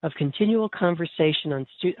of continual conversation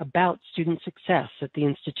about student success at the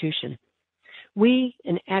institution. We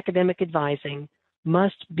in academic advising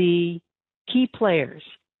must be key players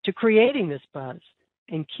to creating this buzz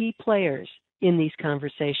and key players in these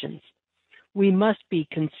conversations. We must be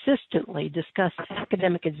consistently discussing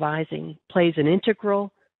academic advising plays an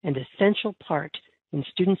integral and essential part in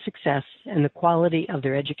student success and the quality of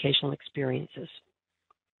their educational experiences.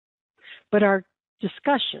 But our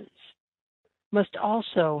discussions must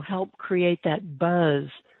also help create that buzz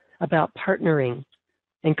about partnering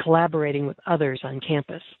and collaborating with others on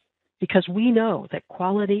campus. because we know that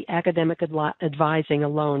quality academic advising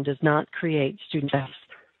alone does not create student success.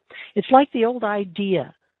 It's like the old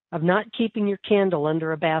idea of not keeping your candle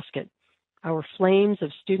under a basket. Our flames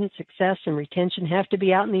of student success and retention have to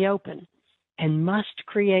be out in the open and must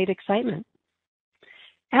create excitement.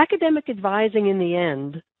 Academic advising in the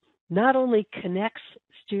end not only connects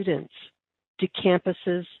students to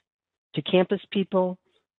campuses, to campus people,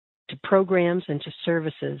 to programs, and to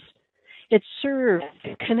services. It serves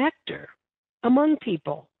as a connector among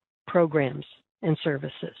people, programs, and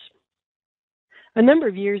services. A number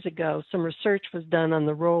of years ago, some research was done on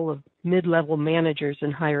the role of mid-level managers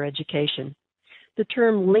in higher education. The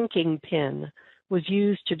term linking pin was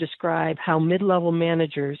used to describe how mid-level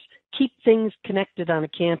managers keep things connected on a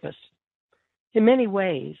campus. In many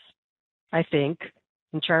ways, I think,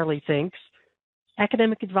 and Charlie thinks,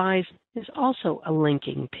 academic advice is also a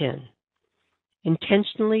linking pin,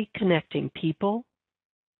 intentionally connecting people,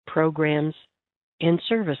 programs, and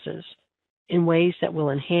services in ways that will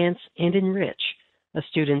enhance and enrich a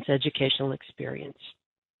student's educational experience.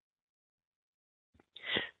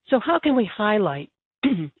 So how can we highlight,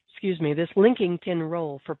 this linking pin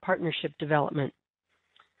role for partnership development?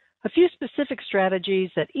 A few specific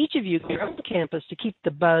strategies that each of you can on campus to keep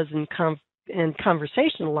the buzz and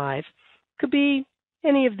conversation alive could be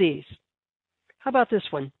any of these. How about this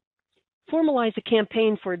one? Formalize a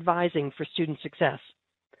campaign for advising for student success.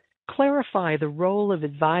 Clarify the role of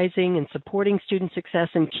advising and supporting student success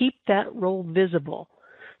and keep that role visible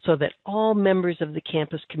so that all members of the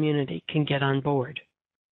campus community can get on board.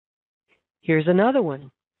 Here's another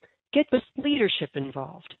one. Get leadership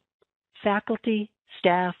involved. Faculty,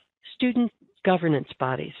 staff, student governance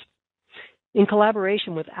bodies. In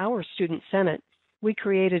collaboration with our Student Senate, we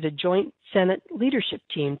created a joint Senate leadership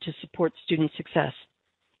team to support student success.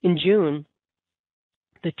 In June,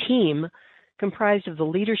 the team, comprised of the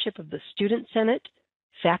leadership of the Student Senate,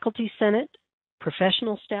 Faculty Senate,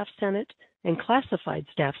 Professional Staff Senate, and Classified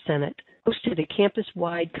Staff Senate, hosted a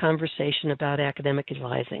campus-wide conversation about academic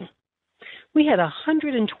advising. We had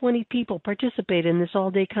 120 people participate in this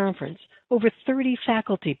all-day conference. Over 30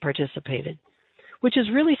 faculty participated, which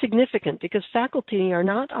is really significant because faculty are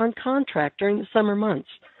not on contract during the summer months.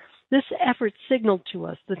 This effort signaled to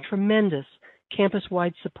us the tremendous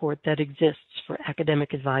campus-wide support that exists for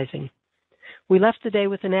academic advising. We left today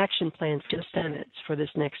with an action plan for the Senates for this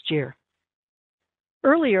next year.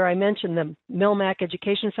 Earlier, I mentioned the MELMAC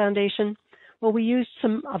Education Foundation. Well, we used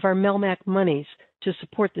some of our MELMAC monies to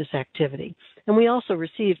support this activity, and we also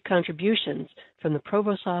received contributions from the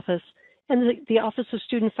Provost's Office and the Office of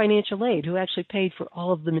Student Financial Aid, who actually paid for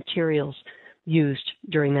all of the materials used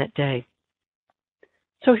during that day.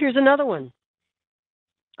 So here's another one.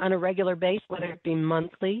 On a regular basis, whether it be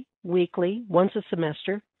monthly, weekly, once a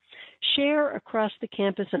semester, share across the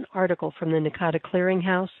campus an article from the NACADA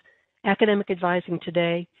Clearinghouse, Academic Advising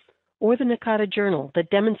Today, or the NACADA Journal that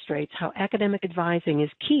demonstrates how academic advising is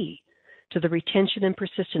key to the retention and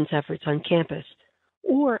persistence efforts on campus,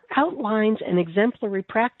 or outlines an exemplary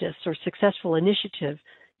practice or successful initiative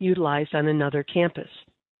utilized on another campus.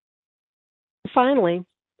 Finally,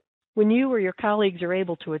 when you or your colleagues are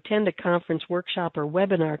able to attend a conference, workshop, or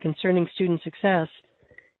webinar concerning student success,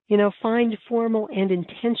 find formal and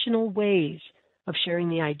intentional ways of sharing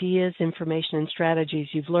the ideas, information, and strategies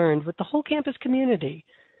you've learned with the whole campus community.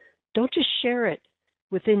 Don't just share it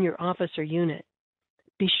within your office or unit.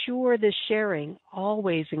 Be sure this sharing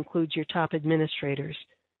always includes your top administrators.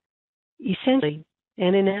 Essentially,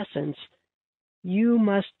 and in essence, you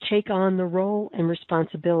must take on the role and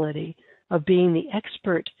responsibility of being the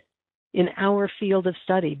expert in our field of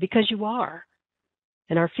study, because you are.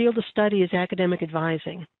 And our field of study is academic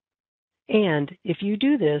advising. And if you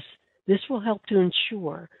do this, this will help to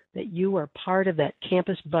ensure that you are part of that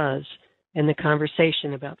campus buzz and the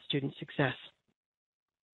conversation about student success.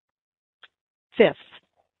 Fifth,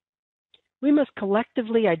 we must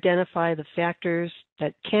collectively identify the factors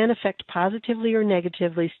that can affect positively or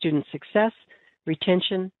negatively student success,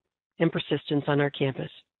 retention, and persistence on our campus.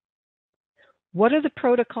 What are the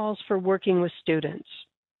protocols for working with students?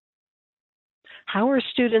 How are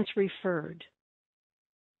students referred?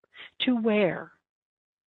 To where?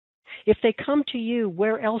 If they come to you,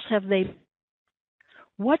 where else have they?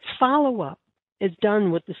 What follow-up is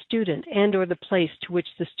done with the student and or the place to which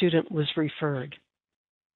the student was referred?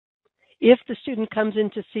 If the student comes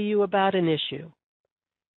in to see you about an issue,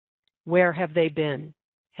 where have they been?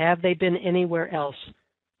 Have they been anywhere else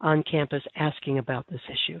on campus asking about this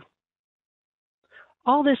issue?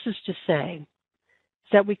 All this is to say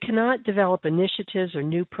that we cannot develop initiatives or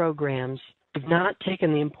new programs if we've not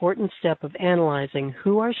taken the important step of analyzing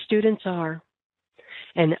who our students are,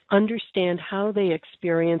 and understand how they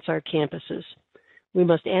experience our campuses. We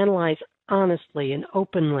must analyze honestly and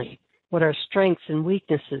openly what our strengths and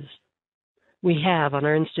weaknesses we have on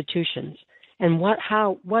our institutions, and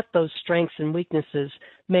what those strengths and weaknesses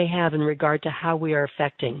may have in regard to how we are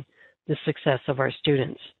affecting the success of our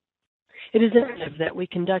students. It is imperative that we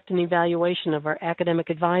conduct an evaluation of our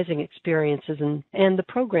academic advising experiences and the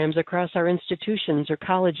programs across our institutions or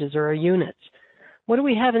colleges or our units. What do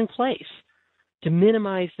we have in place to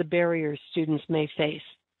minimize the barriers students may face?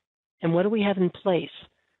 And what do we have in place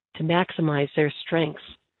to maximize their strengths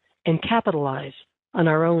and capitalize on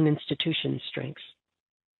our own institution's strengths?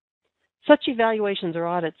 Such evaluations or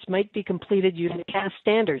audits might be completed using the NACADA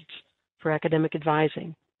standards for academic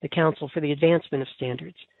advising, the Council for the Advancement of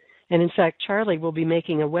Standards. And in fact, Charlie will be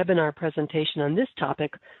making a webinar presentation on this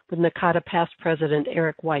topic with NACADA past president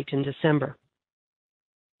Eric White in December.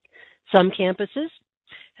 Some campuses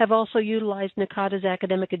have also utilized NACADA's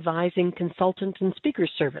academic advising consultant and speaker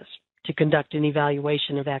service to conduct an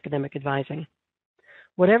evaluation of academic advising.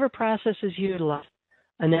 Whatever process is utilized,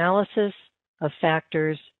 analysis of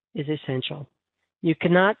factors is essential. You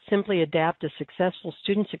cannot simply adapt a successful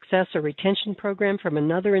student success or retention program from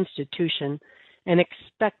another institution and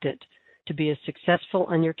expect it to be as successful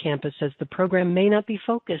on your campus, as the program may not be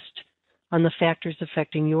focused on the factors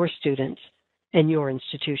affecting your students and your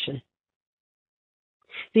institution.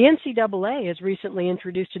 The NCAA has recently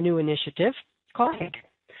introduced a new initiative called HAG,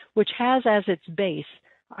 which has as its base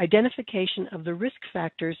identification of the risk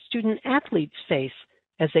factors student athletes face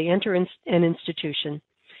as they enter an institution,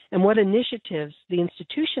 and what initiatives the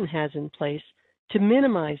institution has in place to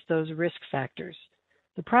minimize those risk factors.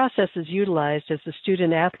 The process is utilized as the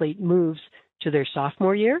student athlete moves to their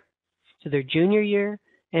sophomore year, to their junior year,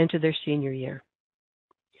 and to their senior year.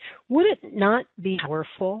 Would it not be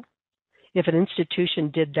powerful if an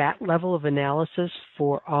institution did that level of analysis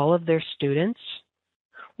for all of their students?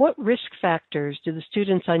 What risk factors do the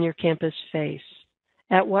students on your campus face?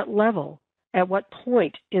 At what level? At what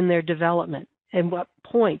point in their development? And what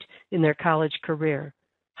point in their college career?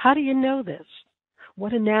 How do you know this?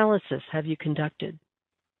 What analysis have you conducted?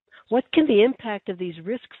 What can the impact of these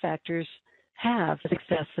risk factors have on the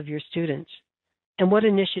success of your students? And what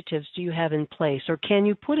initiatives do you have in place, or can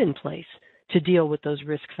you put in place, to deal with those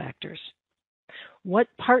risk factors? What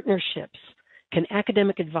partnerships can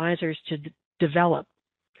academic advisors develop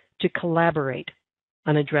to collaborate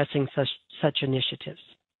on addressing such initiatives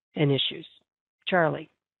and issues? Charlie.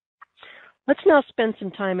 Let's now spend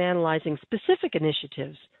some time analyzing specific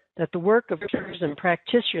initiatives that the work of researchers and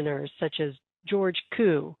practitioners such as George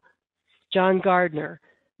Koo, John Gardner,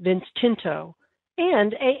 Vince Tinto,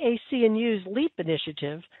 and AAC&U's LEAP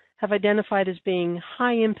initiative have identified as being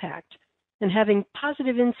high impact and having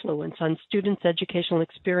positive influence on students' educational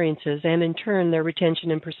experiences and, in turn, their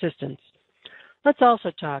retention and persistence. Let's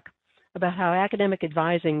also talk about how academic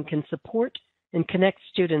advising can support and connect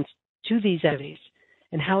students to these entities,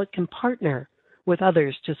 and how it can partner with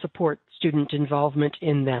others to support student involvement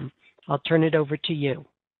in them. I'll turn it over to you.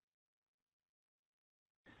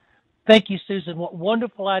 Thank you, Susan. What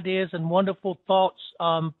wonderful ideas and wonderful thoughts for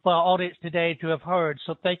our audience today to have heard.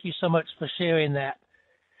 So thank you so much for sharing that.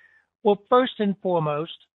 Well, first and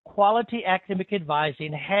foremost, quality academic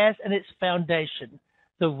advising has in its foundation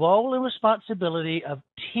the role and responsibility of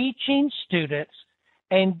teaching students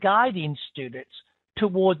and guiding students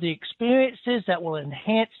toward the experiences that will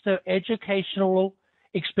enhance their educational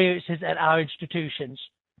experiences at our institutions.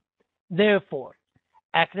 Therefore,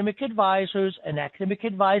 academic advisors and academic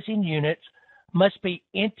advising units must be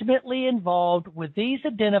intimately involved with these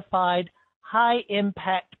identified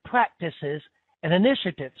high-impact practices and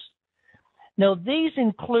initiatives. Now, these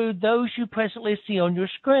include those you presently see on your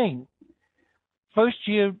screen: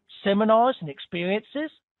 first-year seminars and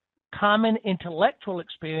experiences, common intellectual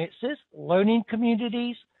experiences, learning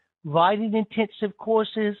communities, writing intensive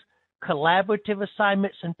courses, collaborative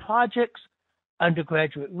assignments and projects,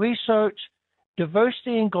 undergraduate research,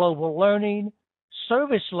 diversity and global learning,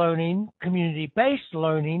 service learning, community-based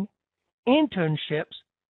learning, internships,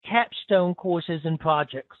 capstone courses, and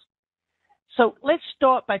projects. So let's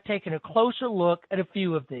start by taking a closer look at a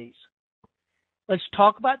few of these. Let's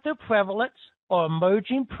talk about their prevalence or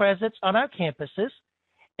emerging presence on our campuses,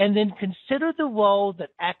 and then consider the role that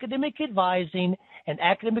academic advising and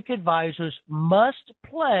academic advisors must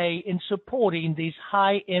play in supporting these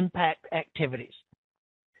high-impact activities.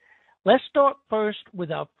 Let's start first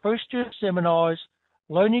with our first-year seminars,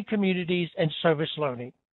 learning communities, and service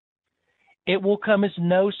learning. It will come as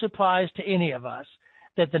no surprise to any of us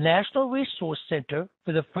that the National Resource Center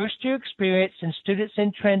for the First-Year Experience and Students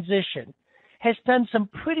in Transition has done some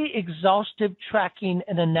pretty exhaustive tracking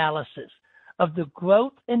and analysis of the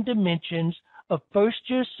growth and dimensions of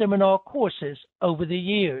first-year seminar courses over the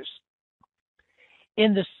years.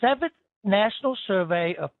 In the 7th National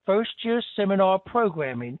Survey of First-Year Seminar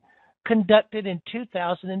Programming, conducted in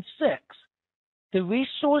 2006, the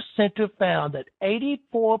Resource Center found that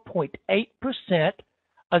 84.8%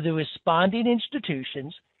 of the responding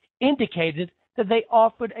institutions indicated that they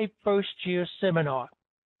offered a first-year seminar.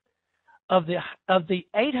 Of the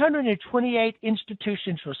 828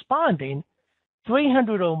 institutions responding,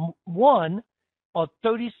 301, or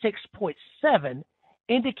 36.7,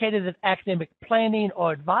 indicated that academic planning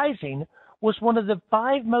or advising was one of the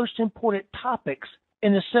 5 most important topics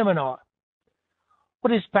in the seminar.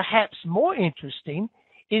 What is perhaps more interesting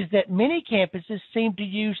is that many campuses seem to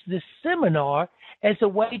use this seminar as a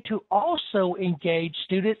way to also engage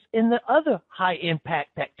students in the other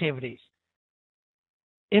high-impact activities.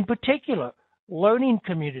 In particular, learning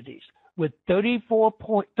communities, with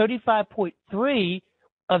 35.3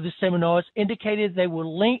 of the seminars indicated they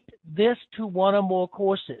will link this to one or more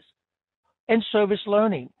courses, and service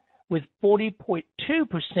learning, with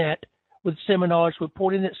 40.2% with seminars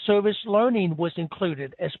reporting that service learning was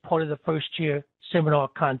included as part of the first-year seminar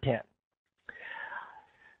content.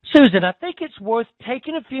 Susan, I think it's worth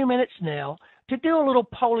taking a few minutes now to do a little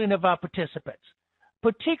polling of our participants,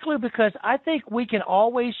 particularly because I think we can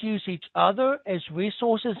always use each other as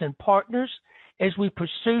resources and partners as we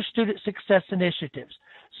pursue student success initiatives.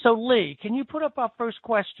 So, Lee, can you put up our first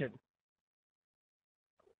question?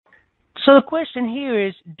 So the question here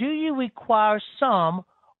is, do you require some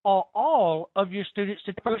or all of your students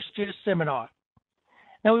to first-year seminar?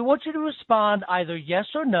 Now, we want you to respond either yes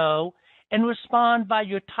or no, and respond by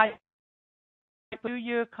your type: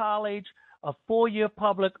 2-year college, a 4-year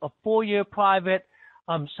public, a 4-year private,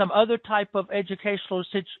 some other type of educational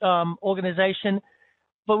organization.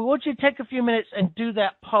 But we want you to take a few minutes and do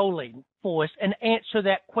that polling for us and answer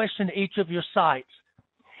that question at each of your sites.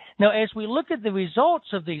 Now, as we look at the results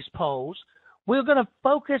of these polls, we're going to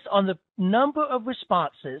focus on the number of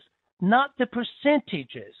responses, not the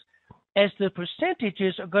percentages, as the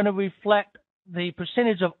percentages are going to reflect the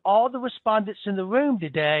percentage of all the respondents in the room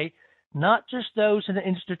today, not just those in the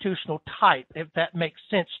institutional type, if that makes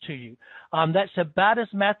sense to you. That's about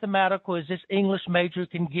as mathematical as this English major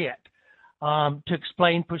can get to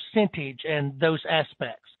explain percentage and those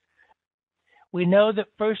aspects. We know that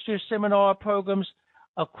first-year seminar programs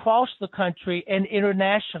across the country and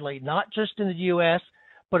internationally, not just in the U.S.,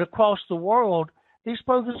 but across the world, these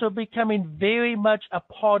programs are becoming very much a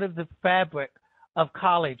part of the fabric of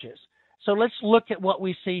colleges. So let's look at what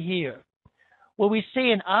we see here. Well, we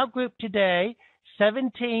see in our group today,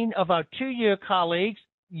 17 of our 2-year colleagues,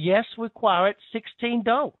 yes, require it, 16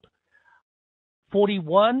 don't.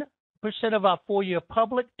 41% of our 4-year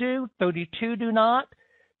public do, 32 do not.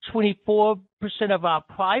 24% of our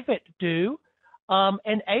private do,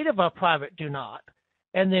 and 8 of our private do not.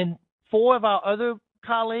 And then 4 of our other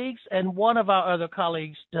colleagues and 1 of our other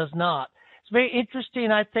colleagues does not. It's very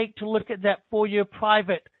interesting, I think, to look at that 4-year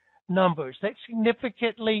private numbers. That's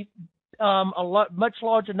significantly much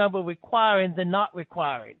larger number requiring than not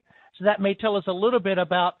requiring. So that may tell us a little bit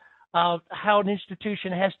about how an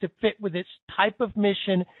institution has to fit with its type of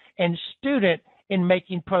mission and student in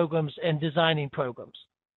making programs and designing programs.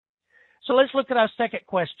 So let's look at our second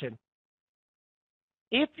question.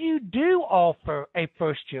 If you do offer a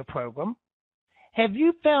first-year program, have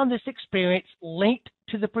you found this experience linked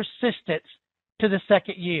to the persistence to the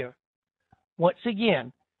second year? Once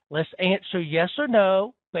again, let's answer yes or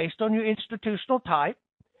no based on your institutional type.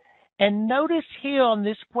 And notice here on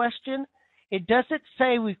this question, it doesn't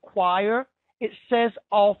say require, it says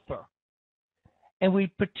offer. And we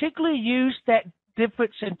particularly use that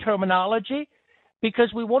difference in terminology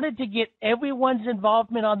because we wanted to get everyone's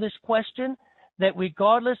involvement on this question, that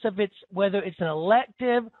regardless of whether it's an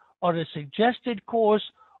elective or a suggested course,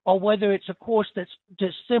 or whether it's a course that's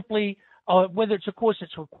just simply, or whether it's a course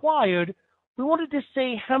that's required, we wanted to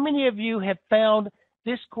see how many of you have found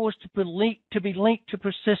this course to be linked to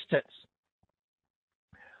persistence.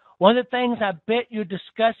 One of the things I bet you're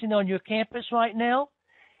discussing on your campus right now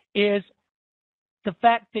is the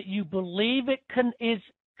fact that you believe it is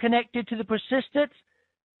connected to the persistence,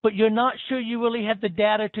 but you're not sure you really have the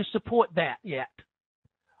data to support that yet.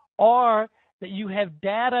 Or that you have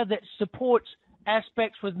data that supports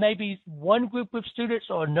aspects with maybe one group of students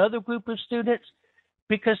or another group of students,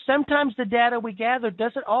 because sometimes the data we gather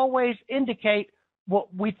doesn't always indicate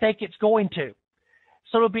what we think it's going to.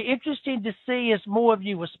 So it'll be interesting to see, as more of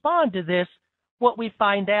you respond to this, what we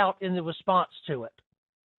find out in the response to it.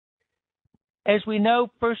 As we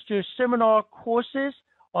know, first-year seminar courses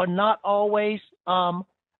are not always thought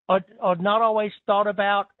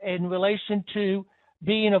about in relation to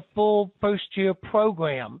being a full first-year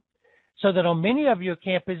program. So that on many of your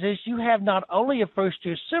campuses, you have not only a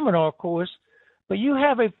first-year seminar course, but you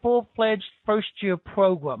have a full-fledged first-year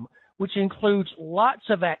program, which includes lots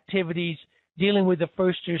of activities dealing with the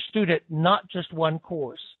first-year student, not just one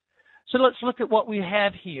course. So let's look at what we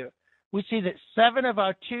have here. We see that 7 of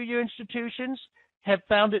our 2-year institutions have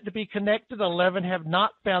found it to be connected. 11 have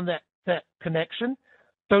not found that connection.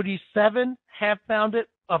 37 have found it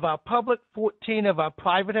of our public. 14 of our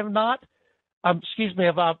private have not. Of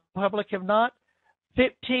our public have not.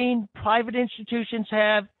 15 private institutions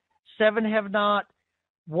have. 7 have not.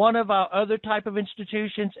 1 of our other type of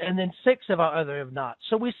institutions, and then 6 of our other have not.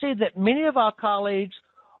 So we see that many of our colleagues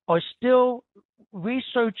are still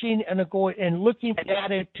researching and looking at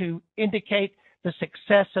data to indicate the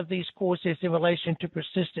success of these courses in relation to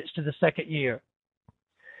persistence to the second year.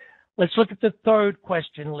 Let's look at the third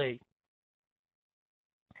question, Lee.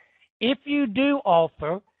 If you do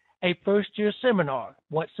offer a first-year seminar,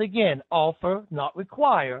 once again, offer, not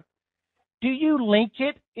require, do you link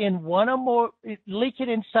it in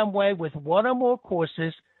some way with 1 or more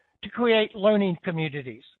courses to create learning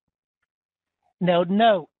communities? Now,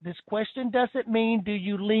 note, this question doesn't mean do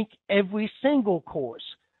you link every single course,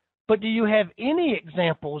 but do you have any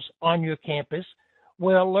examples on your campus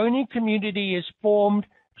where a learning community is formed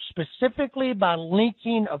specifically by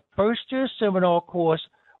linking a first-year seminar course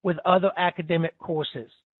with other academic courses?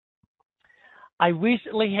 I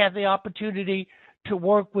recently had the opportunity to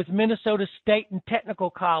work with Minnesota State and Technical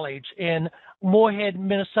College in Moorhead,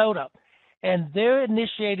 Minnesota, and they're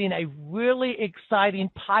initiating a really exciting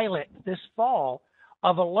pilot this fall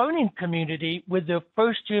of a learning community with their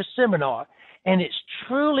first-year seminar, and it's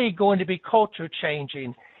truly going to be culture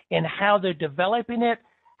changing in how they're developing it,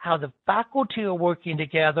 how the faculty are working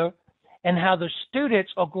together, and how the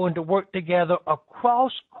students are going to work together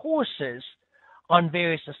across courses on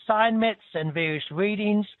various assignments and various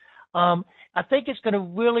readings. I think it's going to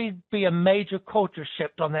really be a major culture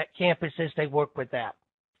shift on that campus as they work with that.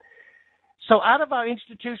 So out of our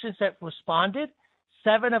institutions that responded,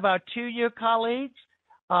 7 of our 2-year colleagues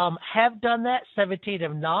have done that, 17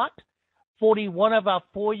 have not. 41 of our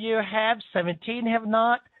 4-year have, 17 have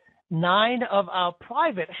not. 9 of our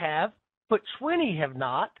private have, but 20 have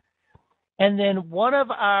not. And then 1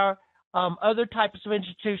 of our other types of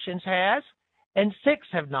institutions has, and 6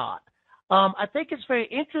 have not. I think it's very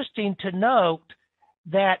interesting to note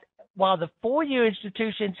that while the 4-year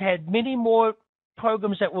institutions had many more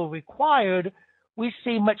programs that were required, we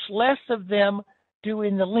see much less of them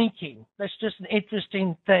doing the linking. That's just an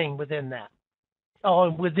interesting thing within that,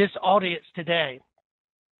 with this audience today.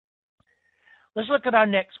 Let's look at our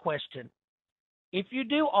next question. If you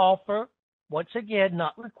do offer, once again,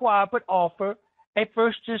 not require, but offer a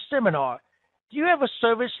first-year seminar, do you have a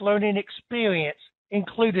service learning experience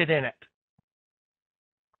included in it?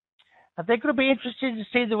 I think it'll be interesting to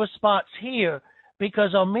see the response here,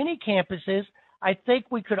 because on many campuses, I think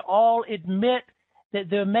we could all admit that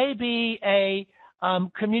there may be a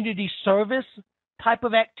community service type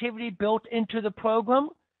of activity built into the program,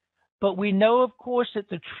 but we know, of course, that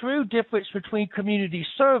the true difference between community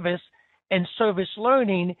service and service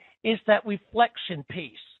learning is that reflection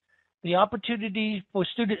piece, the opportunity for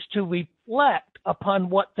students to reflect upon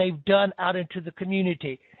what they've done out into the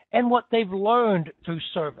community and what they've learned through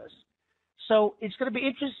service. So it's going to be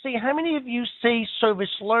interesting to see how many of you see service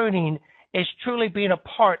learning as truly being a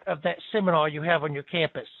part of that seminar you have on your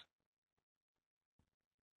campus.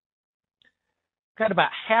 Got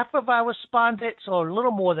about half of our respondents, or a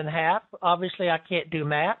little more than half, obviously I can't do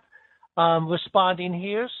math, responding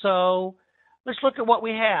here. So let's look at what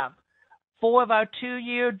we have. 4 of our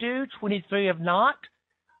 2-year do, 23 have not.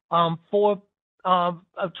 21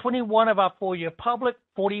 of our 4-year public,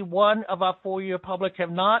 41 of our 4-year public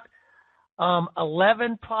have not.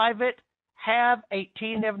 11 private have,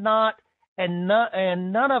 18 have not, and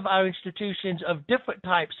none of our institutions of different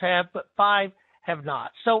types have, but 5 have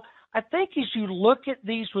not. So I think as you look at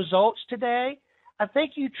these results today, I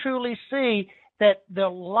think you truly see that there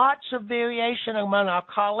are lots of variation among our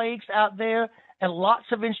colleagues out there and lots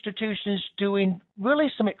of institutions doing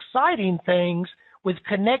really some exciting things with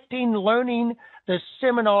connecting, learning the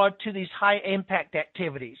seminar to these high-impact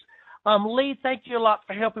activities. Lee, thank you a lot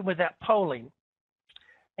for helping with that polling.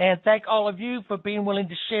 And thank all of you for being willing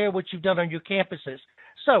to share what you've done on your campuses.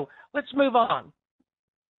 So let's move on.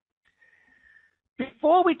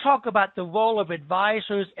 Before we talk about the role of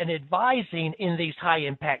advisors and advising in these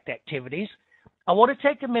high-impact activities, I want to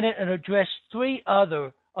take a minute and address 3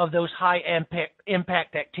 other of those high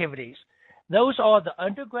impact activities. Those are the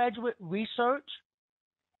undergraduate research,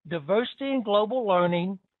 diversity and global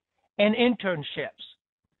learning, and internships.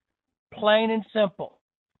 Plain and simple.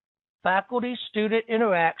 Faculty-student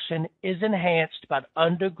interaction is enhanced by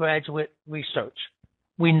undergraduate research.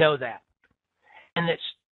 We know that. And that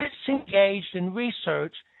students engaged in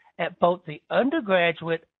research at both the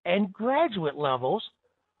undergraduate and graduate levels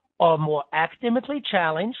are more academically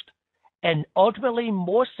challenged and ultimately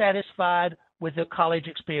more satisfied with their college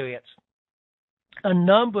experience. A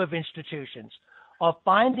number of institutions are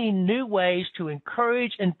finding new ways to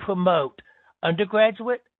encourage and promote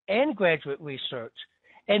undergraduate and graduate research,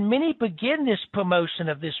 and many begin this promotion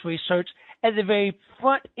of this research at the very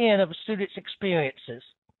front end of students' experiences.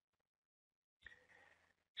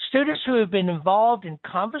 Students who have been involved in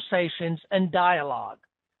conversations and dialogue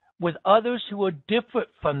with others who are different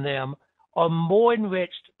from them are more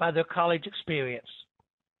enriched by their college experience.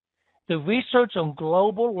 The research on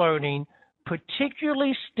global learning,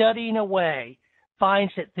 particularly studying away,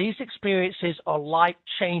 finds that these experiences are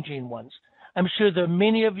life-changing ones. I'm sure there are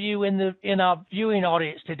many of you in our viewing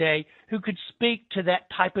audience today who could speak to that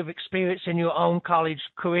type of experience in your own college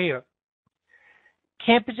career.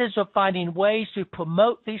 Campuses are finding ways to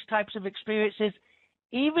promote these types of experiences,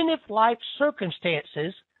 even if life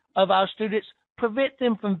circumstances of our students prevent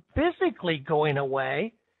them from physically going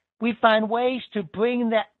away. We find ways to bring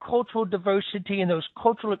that cultural diversity and those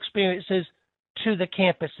cultural experiences to the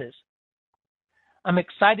campuses. I'm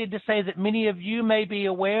excited to say that many of you may be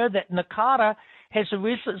aware that NACADA has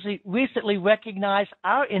recently recognized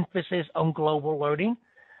our emphasis on global learning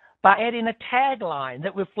by adding a tagline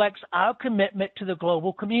that reflects our commitment to the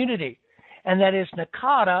global community, and that is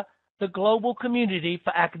NACADA, the global community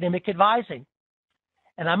for academic advising.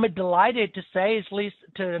 And I'm delighted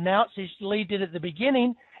to announce, as Lee did at the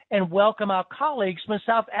beginning, and welcome our colleagues from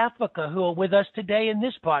South Africa who are with us today in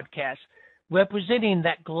this broadcast, representing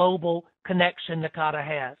that global connection NACADA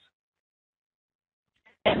has.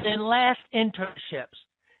 And then last, internships.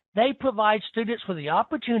 They provide students with the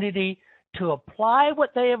opportunity to apply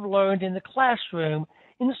what they have learned in the classroom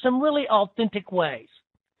in some really authentic ways.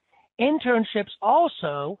 Internships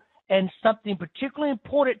also, and something particularly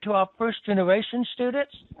important to our first generation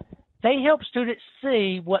students, they help students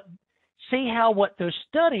see how what they're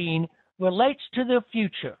studying relates to their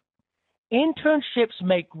future. Internships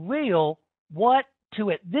make real what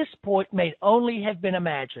to at this point may only have been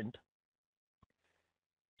imagined.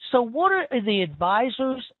 So what are the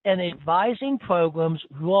advisors and advising programs'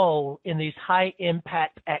 role in these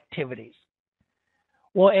high-impact activities?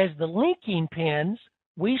 Well, as the linking pins,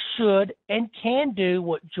 we should and can do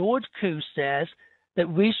what George Koo says that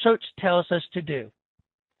research tells us to do.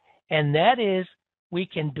 And that is, we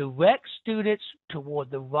can direct students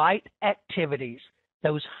toward the right activities,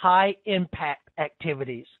 those high-impact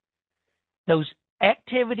activities, those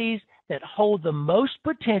activities that hold the most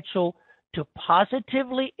potential to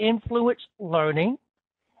positively influence learning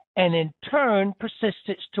and in turn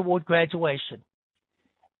persistence toward graduation.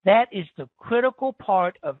 That is the critical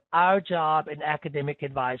part of our job in academic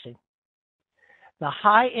advising. The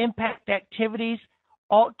high impact activities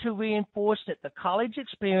ought to reinforce that the college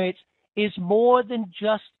experience is more than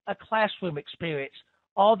just a classroom experience,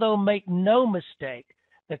 although make no mistake,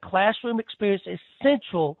 the classroom experience is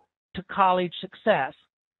central to college success.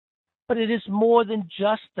 But it is more than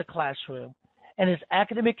just the classroom. And as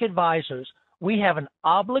academic advisors, we have an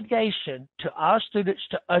obligation to our students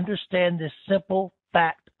to understand this simple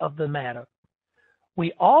fact of the matter.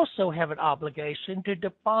 We also have an obligation to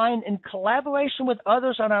define in collaboration with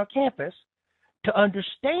others on our campus, to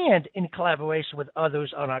understand in collaboration with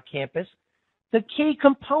others on our campus, the key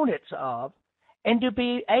components of, and to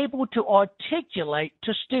be able to articulate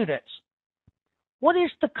to students, what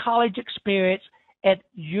is the college experience at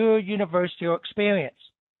your university or experience?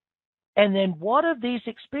 And then what of these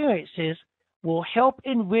experiences will help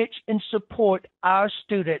enrich and support our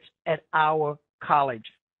students at our college?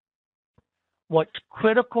 What's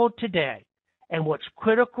critical today and what's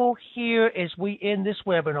critical here as we end this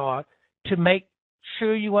webinar to make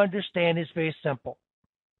sure you understand is very simple.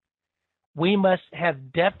 We must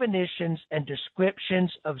have definitions and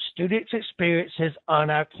descriptions of students' experiences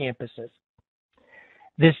on our campuses.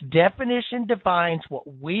 This definition defines what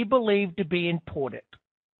we believe to be important.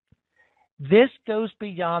 This goes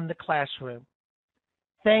beyond the classroom.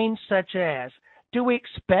 Things such as, do we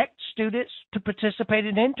expect students to participate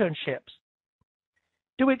in internships?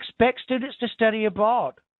 Do we expect students to study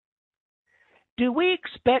abroad? Do we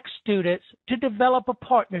expect students to develop a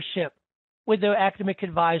partnership with their academic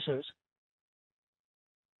advisors?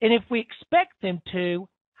 And if we expect them to,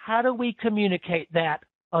 how do we communicate that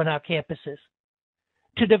on our campuses,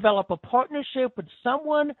 to develop a partnership with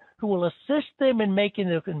someone who will assist them in making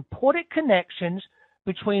the important connections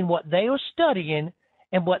between what they are studying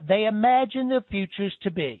and what they imagine their futures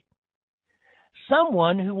to be.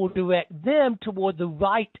 Someone who will direct them toward the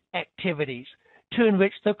right activities to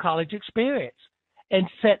enrich their college experience and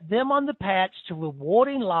set them on the path to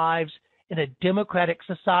rewarding lives in a democratic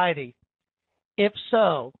society. If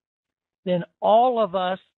so, then all of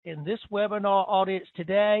us in this webinar audience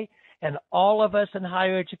today and all of us in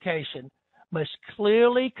higher education must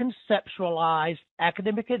clearly conceptualize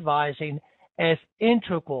academic advising as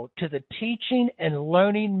integral to the teaching and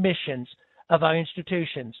learning missions of our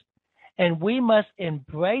institutions. And we must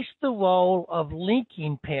embrace the role of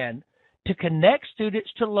linking pin to connect students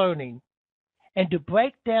to learning and to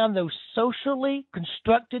break down those socially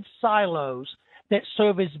constructed silos that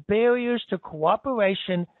serve as barriers to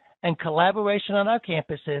cooperation and collaboration on our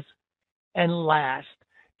campuses. And last,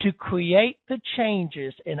 to create the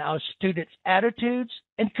changes in our students' attitudes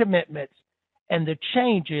and commitments and the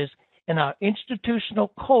changes in our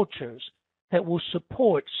institutional cultures that will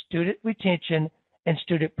support student retention and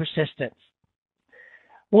student persistence.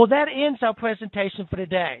 Well, that ends our presentation for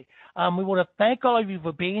today. We want to thank all of you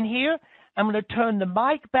for being here. I'm going to turn the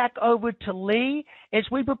mic back over to Lee as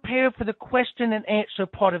we prepare for the question and answer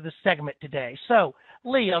part of the segment today. So,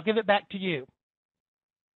 Lee, I'll give it back to you.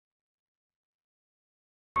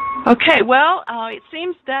 Okay, well, it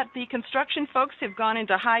seems that the construction folks have gone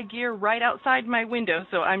into high gear right outside my window,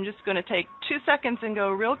 so I'm just going to take 2 seconds and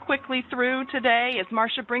go real quickly through today as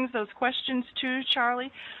Marcia brings those questions to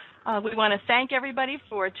Charlie. We want to thank everybody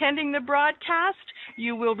for attending the broadcast.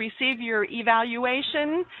 You will receive your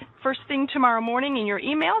evaluation first thing tomorrow morning in your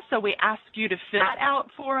email, so we ask you to fill that out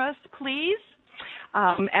for us, please.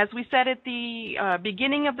 As we said at the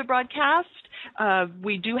beginning of the broadcast,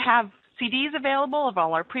 we do have CDs available of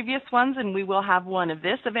all our previous ones, and we will have one of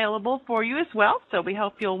this available for you as well, so we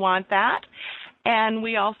hope you'll want that. And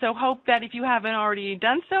we also hope that if you haven't already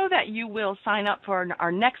done so, that you will sign up for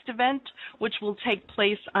our next event, which will take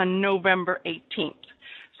place on November 18th.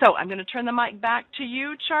 So I'm going to turn the mic back to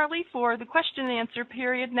you, Charlie, for the question and answer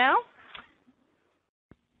period now.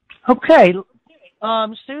 Okay.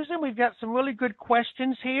 Susan, we've got some really good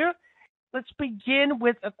questions here. Let's begin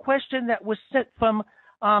with a question that was sent from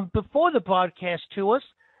before the broadcast to us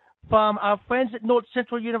from our friends at North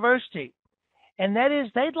Central University. And that is,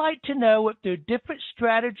 they'd like to know if there are different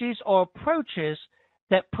strategies or approaches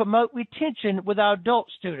that promote retention with our adult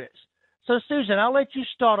students. So, Susan, I'll let you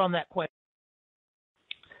start on that question.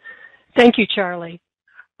 Thank you, Charlie.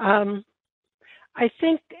 I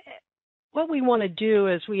think what we want to do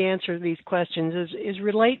as we answer these questions is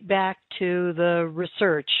relate back to the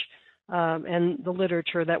research and the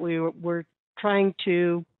literature that we were trying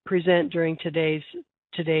to present during today's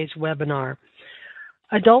webinar.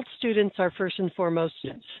 Adult students are first and foremost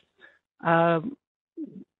students.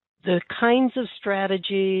 The kinds of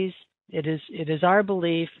strategies, it is our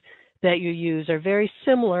belief, that you use are very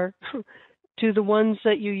similar to the ones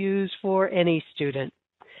that you use for any student.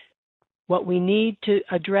 What we need to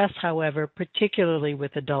address, however, particularly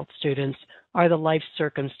with adult students, are the life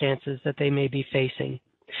circumstances that they may be facing,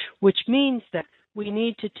 which means that we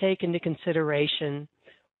need to take into consideration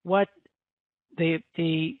what the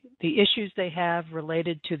issues they have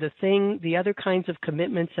related to the other kinds of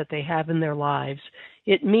commitments that they have in their lives.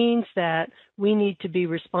 It means that we need to be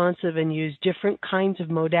responsive and use different kinds of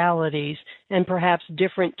modalities and perhaps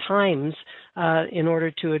different times in order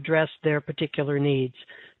to address their particular needs.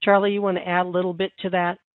 Charlie, you want to add a little bit to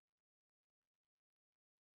that?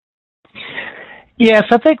 Yes,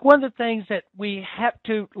 I think one of the things that we have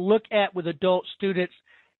to look at with adult students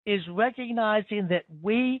is recognizing that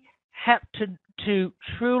we have to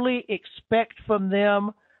truly expect from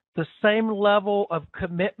them the same level of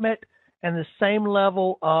commitment and the same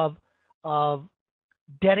level of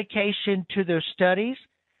dedication to their studies.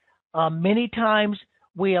 Many times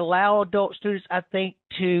we allow adult students, I think,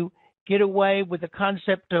 to get away with the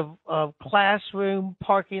concept of classroom,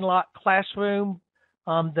 parking lot, classroom,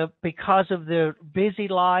 because of their busy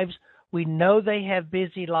lives. We know they have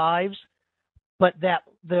busy lives, but that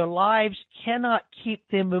their lives cannot keep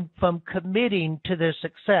them from committing to their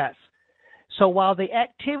success. So while the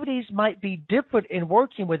activities might be different in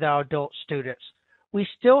working with our adult students, we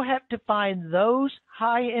still have to find those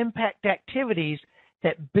high-impact activities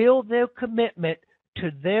that build their commitment to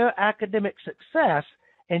their academic success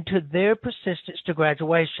and to their persistence to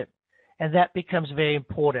graduation. And that becomes very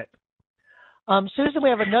important. Susan, we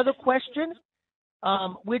have another question,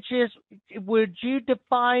 which is, would you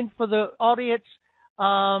define for the audience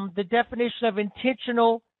the definition of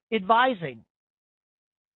intentional advising?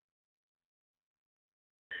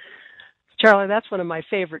 Charlie, that's one of my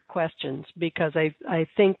favorite questions because I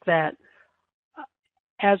think that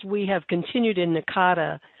as we have continued in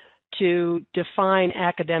NACADA to define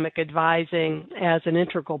academic advising as an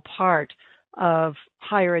integral part of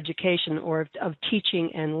higher education or of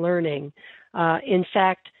teaching and learning, in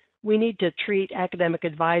fact, we need to treat academic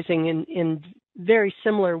advising in very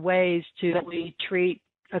similar ways to that we treat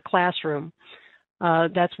a classroom.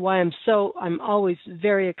 That's why I'm always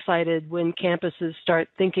very excited when campuses start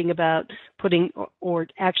thinking about putting or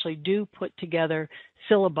actually do put together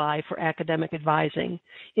syllabi for academic advising.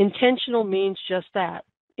 Intentional means just that,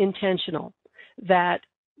 intentional, that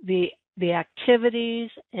the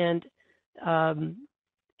activities and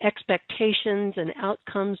expectations and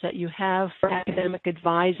outcomes that you have for academic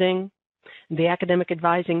advising, the academic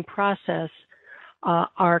advising process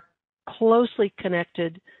are closely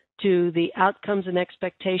connected to the outcomes and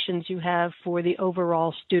expectations you have for the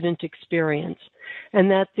overall student experience,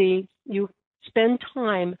 and that you spend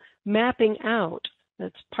time mapping out.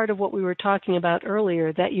 That's part of what we were talking about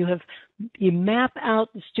earlier, that you map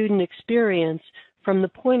out the student experience from the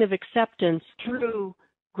point of acceptance through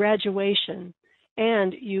graduation,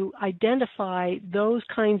 and you identify those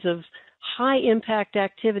kinds of high impact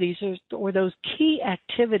activities or those key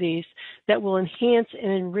activities that will enhance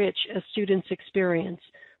and enrich a student's experience,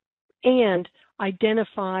 and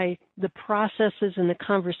identify the processes and the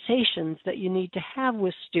conversations that you need to have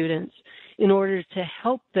with students in order to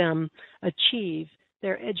help them achieve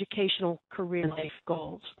their educational career life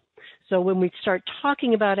goals. So when we start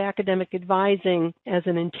talking about academic advising as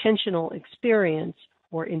an intentional experience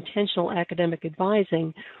or intentional academic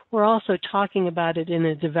advising, we're also talking about it in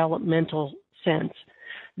a developmental sense,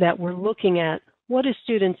 that we're looking at what do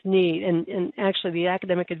students need, and actually the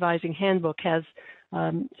Academic Advising Handbook has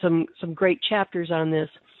some great chapters on this.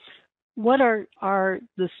 What are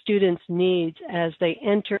the students' needs as they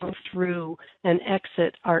enter through and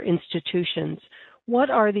exit our institutions? What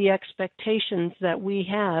are the expectations that we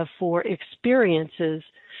have for experiences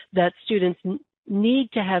that students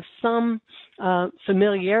need to have some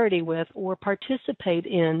familiarity with or participate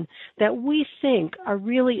in that we think are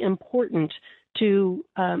really important to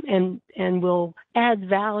and will add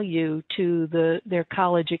value to their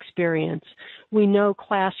college experience? We know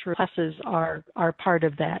classes are part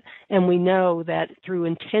of that, and we know that through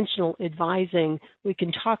intentional advising, we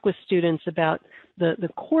can talk with students about the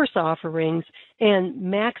course offerings and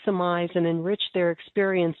maximize and enrich their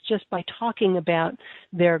experience just by talking about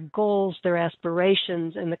their goals, their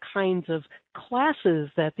aspirations, and the kinds of classes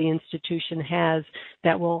that the institution has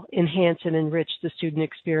that will enhance and enrich the student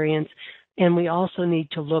experience. And we also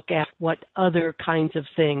need to look at what other kinds of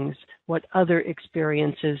things, what other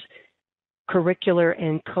experiences, curricular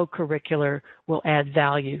and co-curricular, will add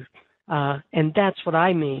value. And that's what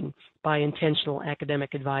I mean by intentional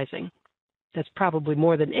academic advising. That's probably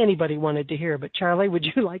more than anybody wanted to hear. But Charlie, would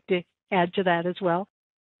you like to add to that as well?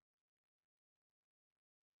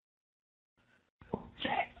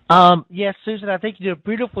 Yes, Susan, I think you did a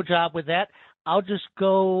beautiful job with that. I'll just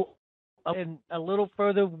go in a little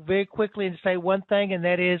further very quickly and say one thing, and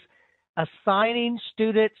that is assigning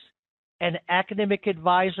students an academic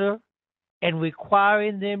advisor and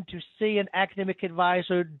requiring them to see an academic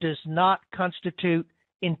advisor does not constitute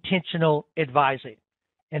intentional advising.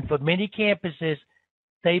 And for many campuses,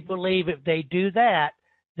 they believe if they do that,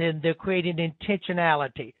 then they're creating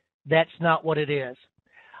intentionality. That's not what it is.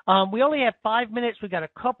 We only have 5 minutes. We've got a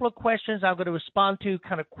couple of questions I'm going to respond to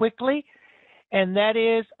kind of quickly. And that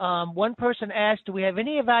is, one person asked, do we have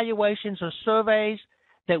any evaluations or surveys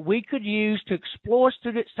that we could use to explore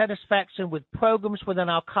student satisfaction with programs within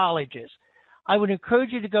our colleges? I would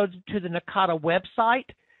encourage you to go to the NACADA website,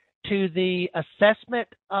 to the assessment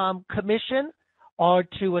commission, or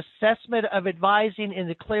to assessment of advising in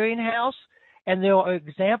the clearinghouse. And there are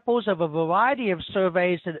examples of a variety of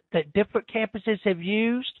surveys that different campuses have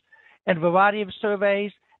used, and a variety of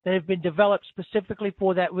surveys that have been developed specifically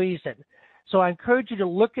for that reason. So I encourage you to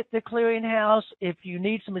look at the clearinghouse. If you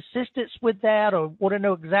need some assistance with that or want to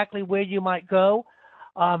know exactly where you might go,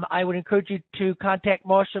 I would encourage you to contact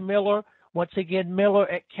Marsha Miller, once again,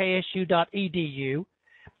 miller@ksu.edu.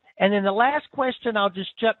 And then the last question I'll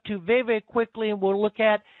just jump to very, very quickly and we'll look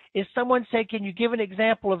at is someone said, can you give an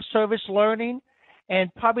example of service learning?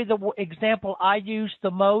 And probably the example I use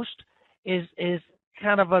the most is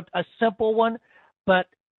kind of a simple one, but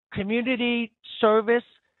community service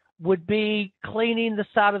would be cleaning the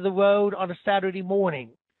side of the road on a Saturday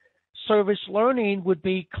morning. Service learning would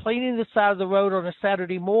be cleaning the side of the road on a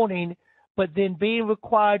Saturday morning, but then being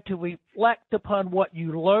required to reflect upon what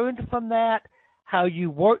you learned from that, how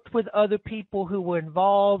you worked with other people who were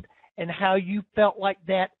involved, and how you felt like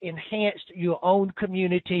that enhanced your own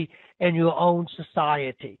community and your own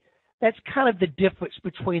society. That's kind of the difference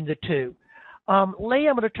between the two. Lee,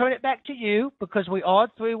 I'm going to turn it back to you because we are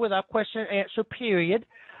through with our question and answer period.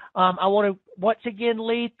 I want to once again,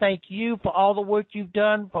 Lee, thank you for all the work you've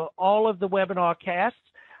done for all of the webinar casts.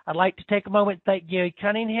 I'd like to take a moment and thank Gary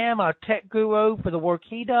Cunningham, our tech guru, for the work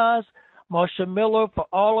he does, Marsha Miller for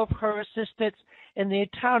all of her assistance, and the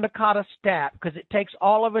entire NACADA staff, because it takes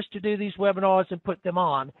all of us to do these webinars and put them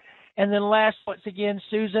on. And then last, once again,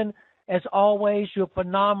 Susan, as always, you're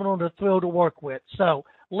phenomenal and a thrill to work with. So,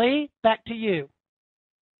 Lee, back to you.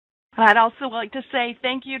 I'd also like to say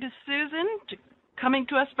thank you to Susan coming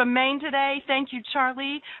to us from Maine today. Thank you,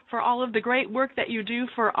 Charlie, for all of the great work that you do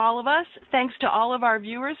for all of us. Thanks to all of our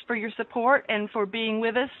viewers for your support and for being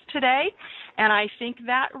with us today. And I think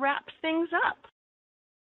that wraps things up.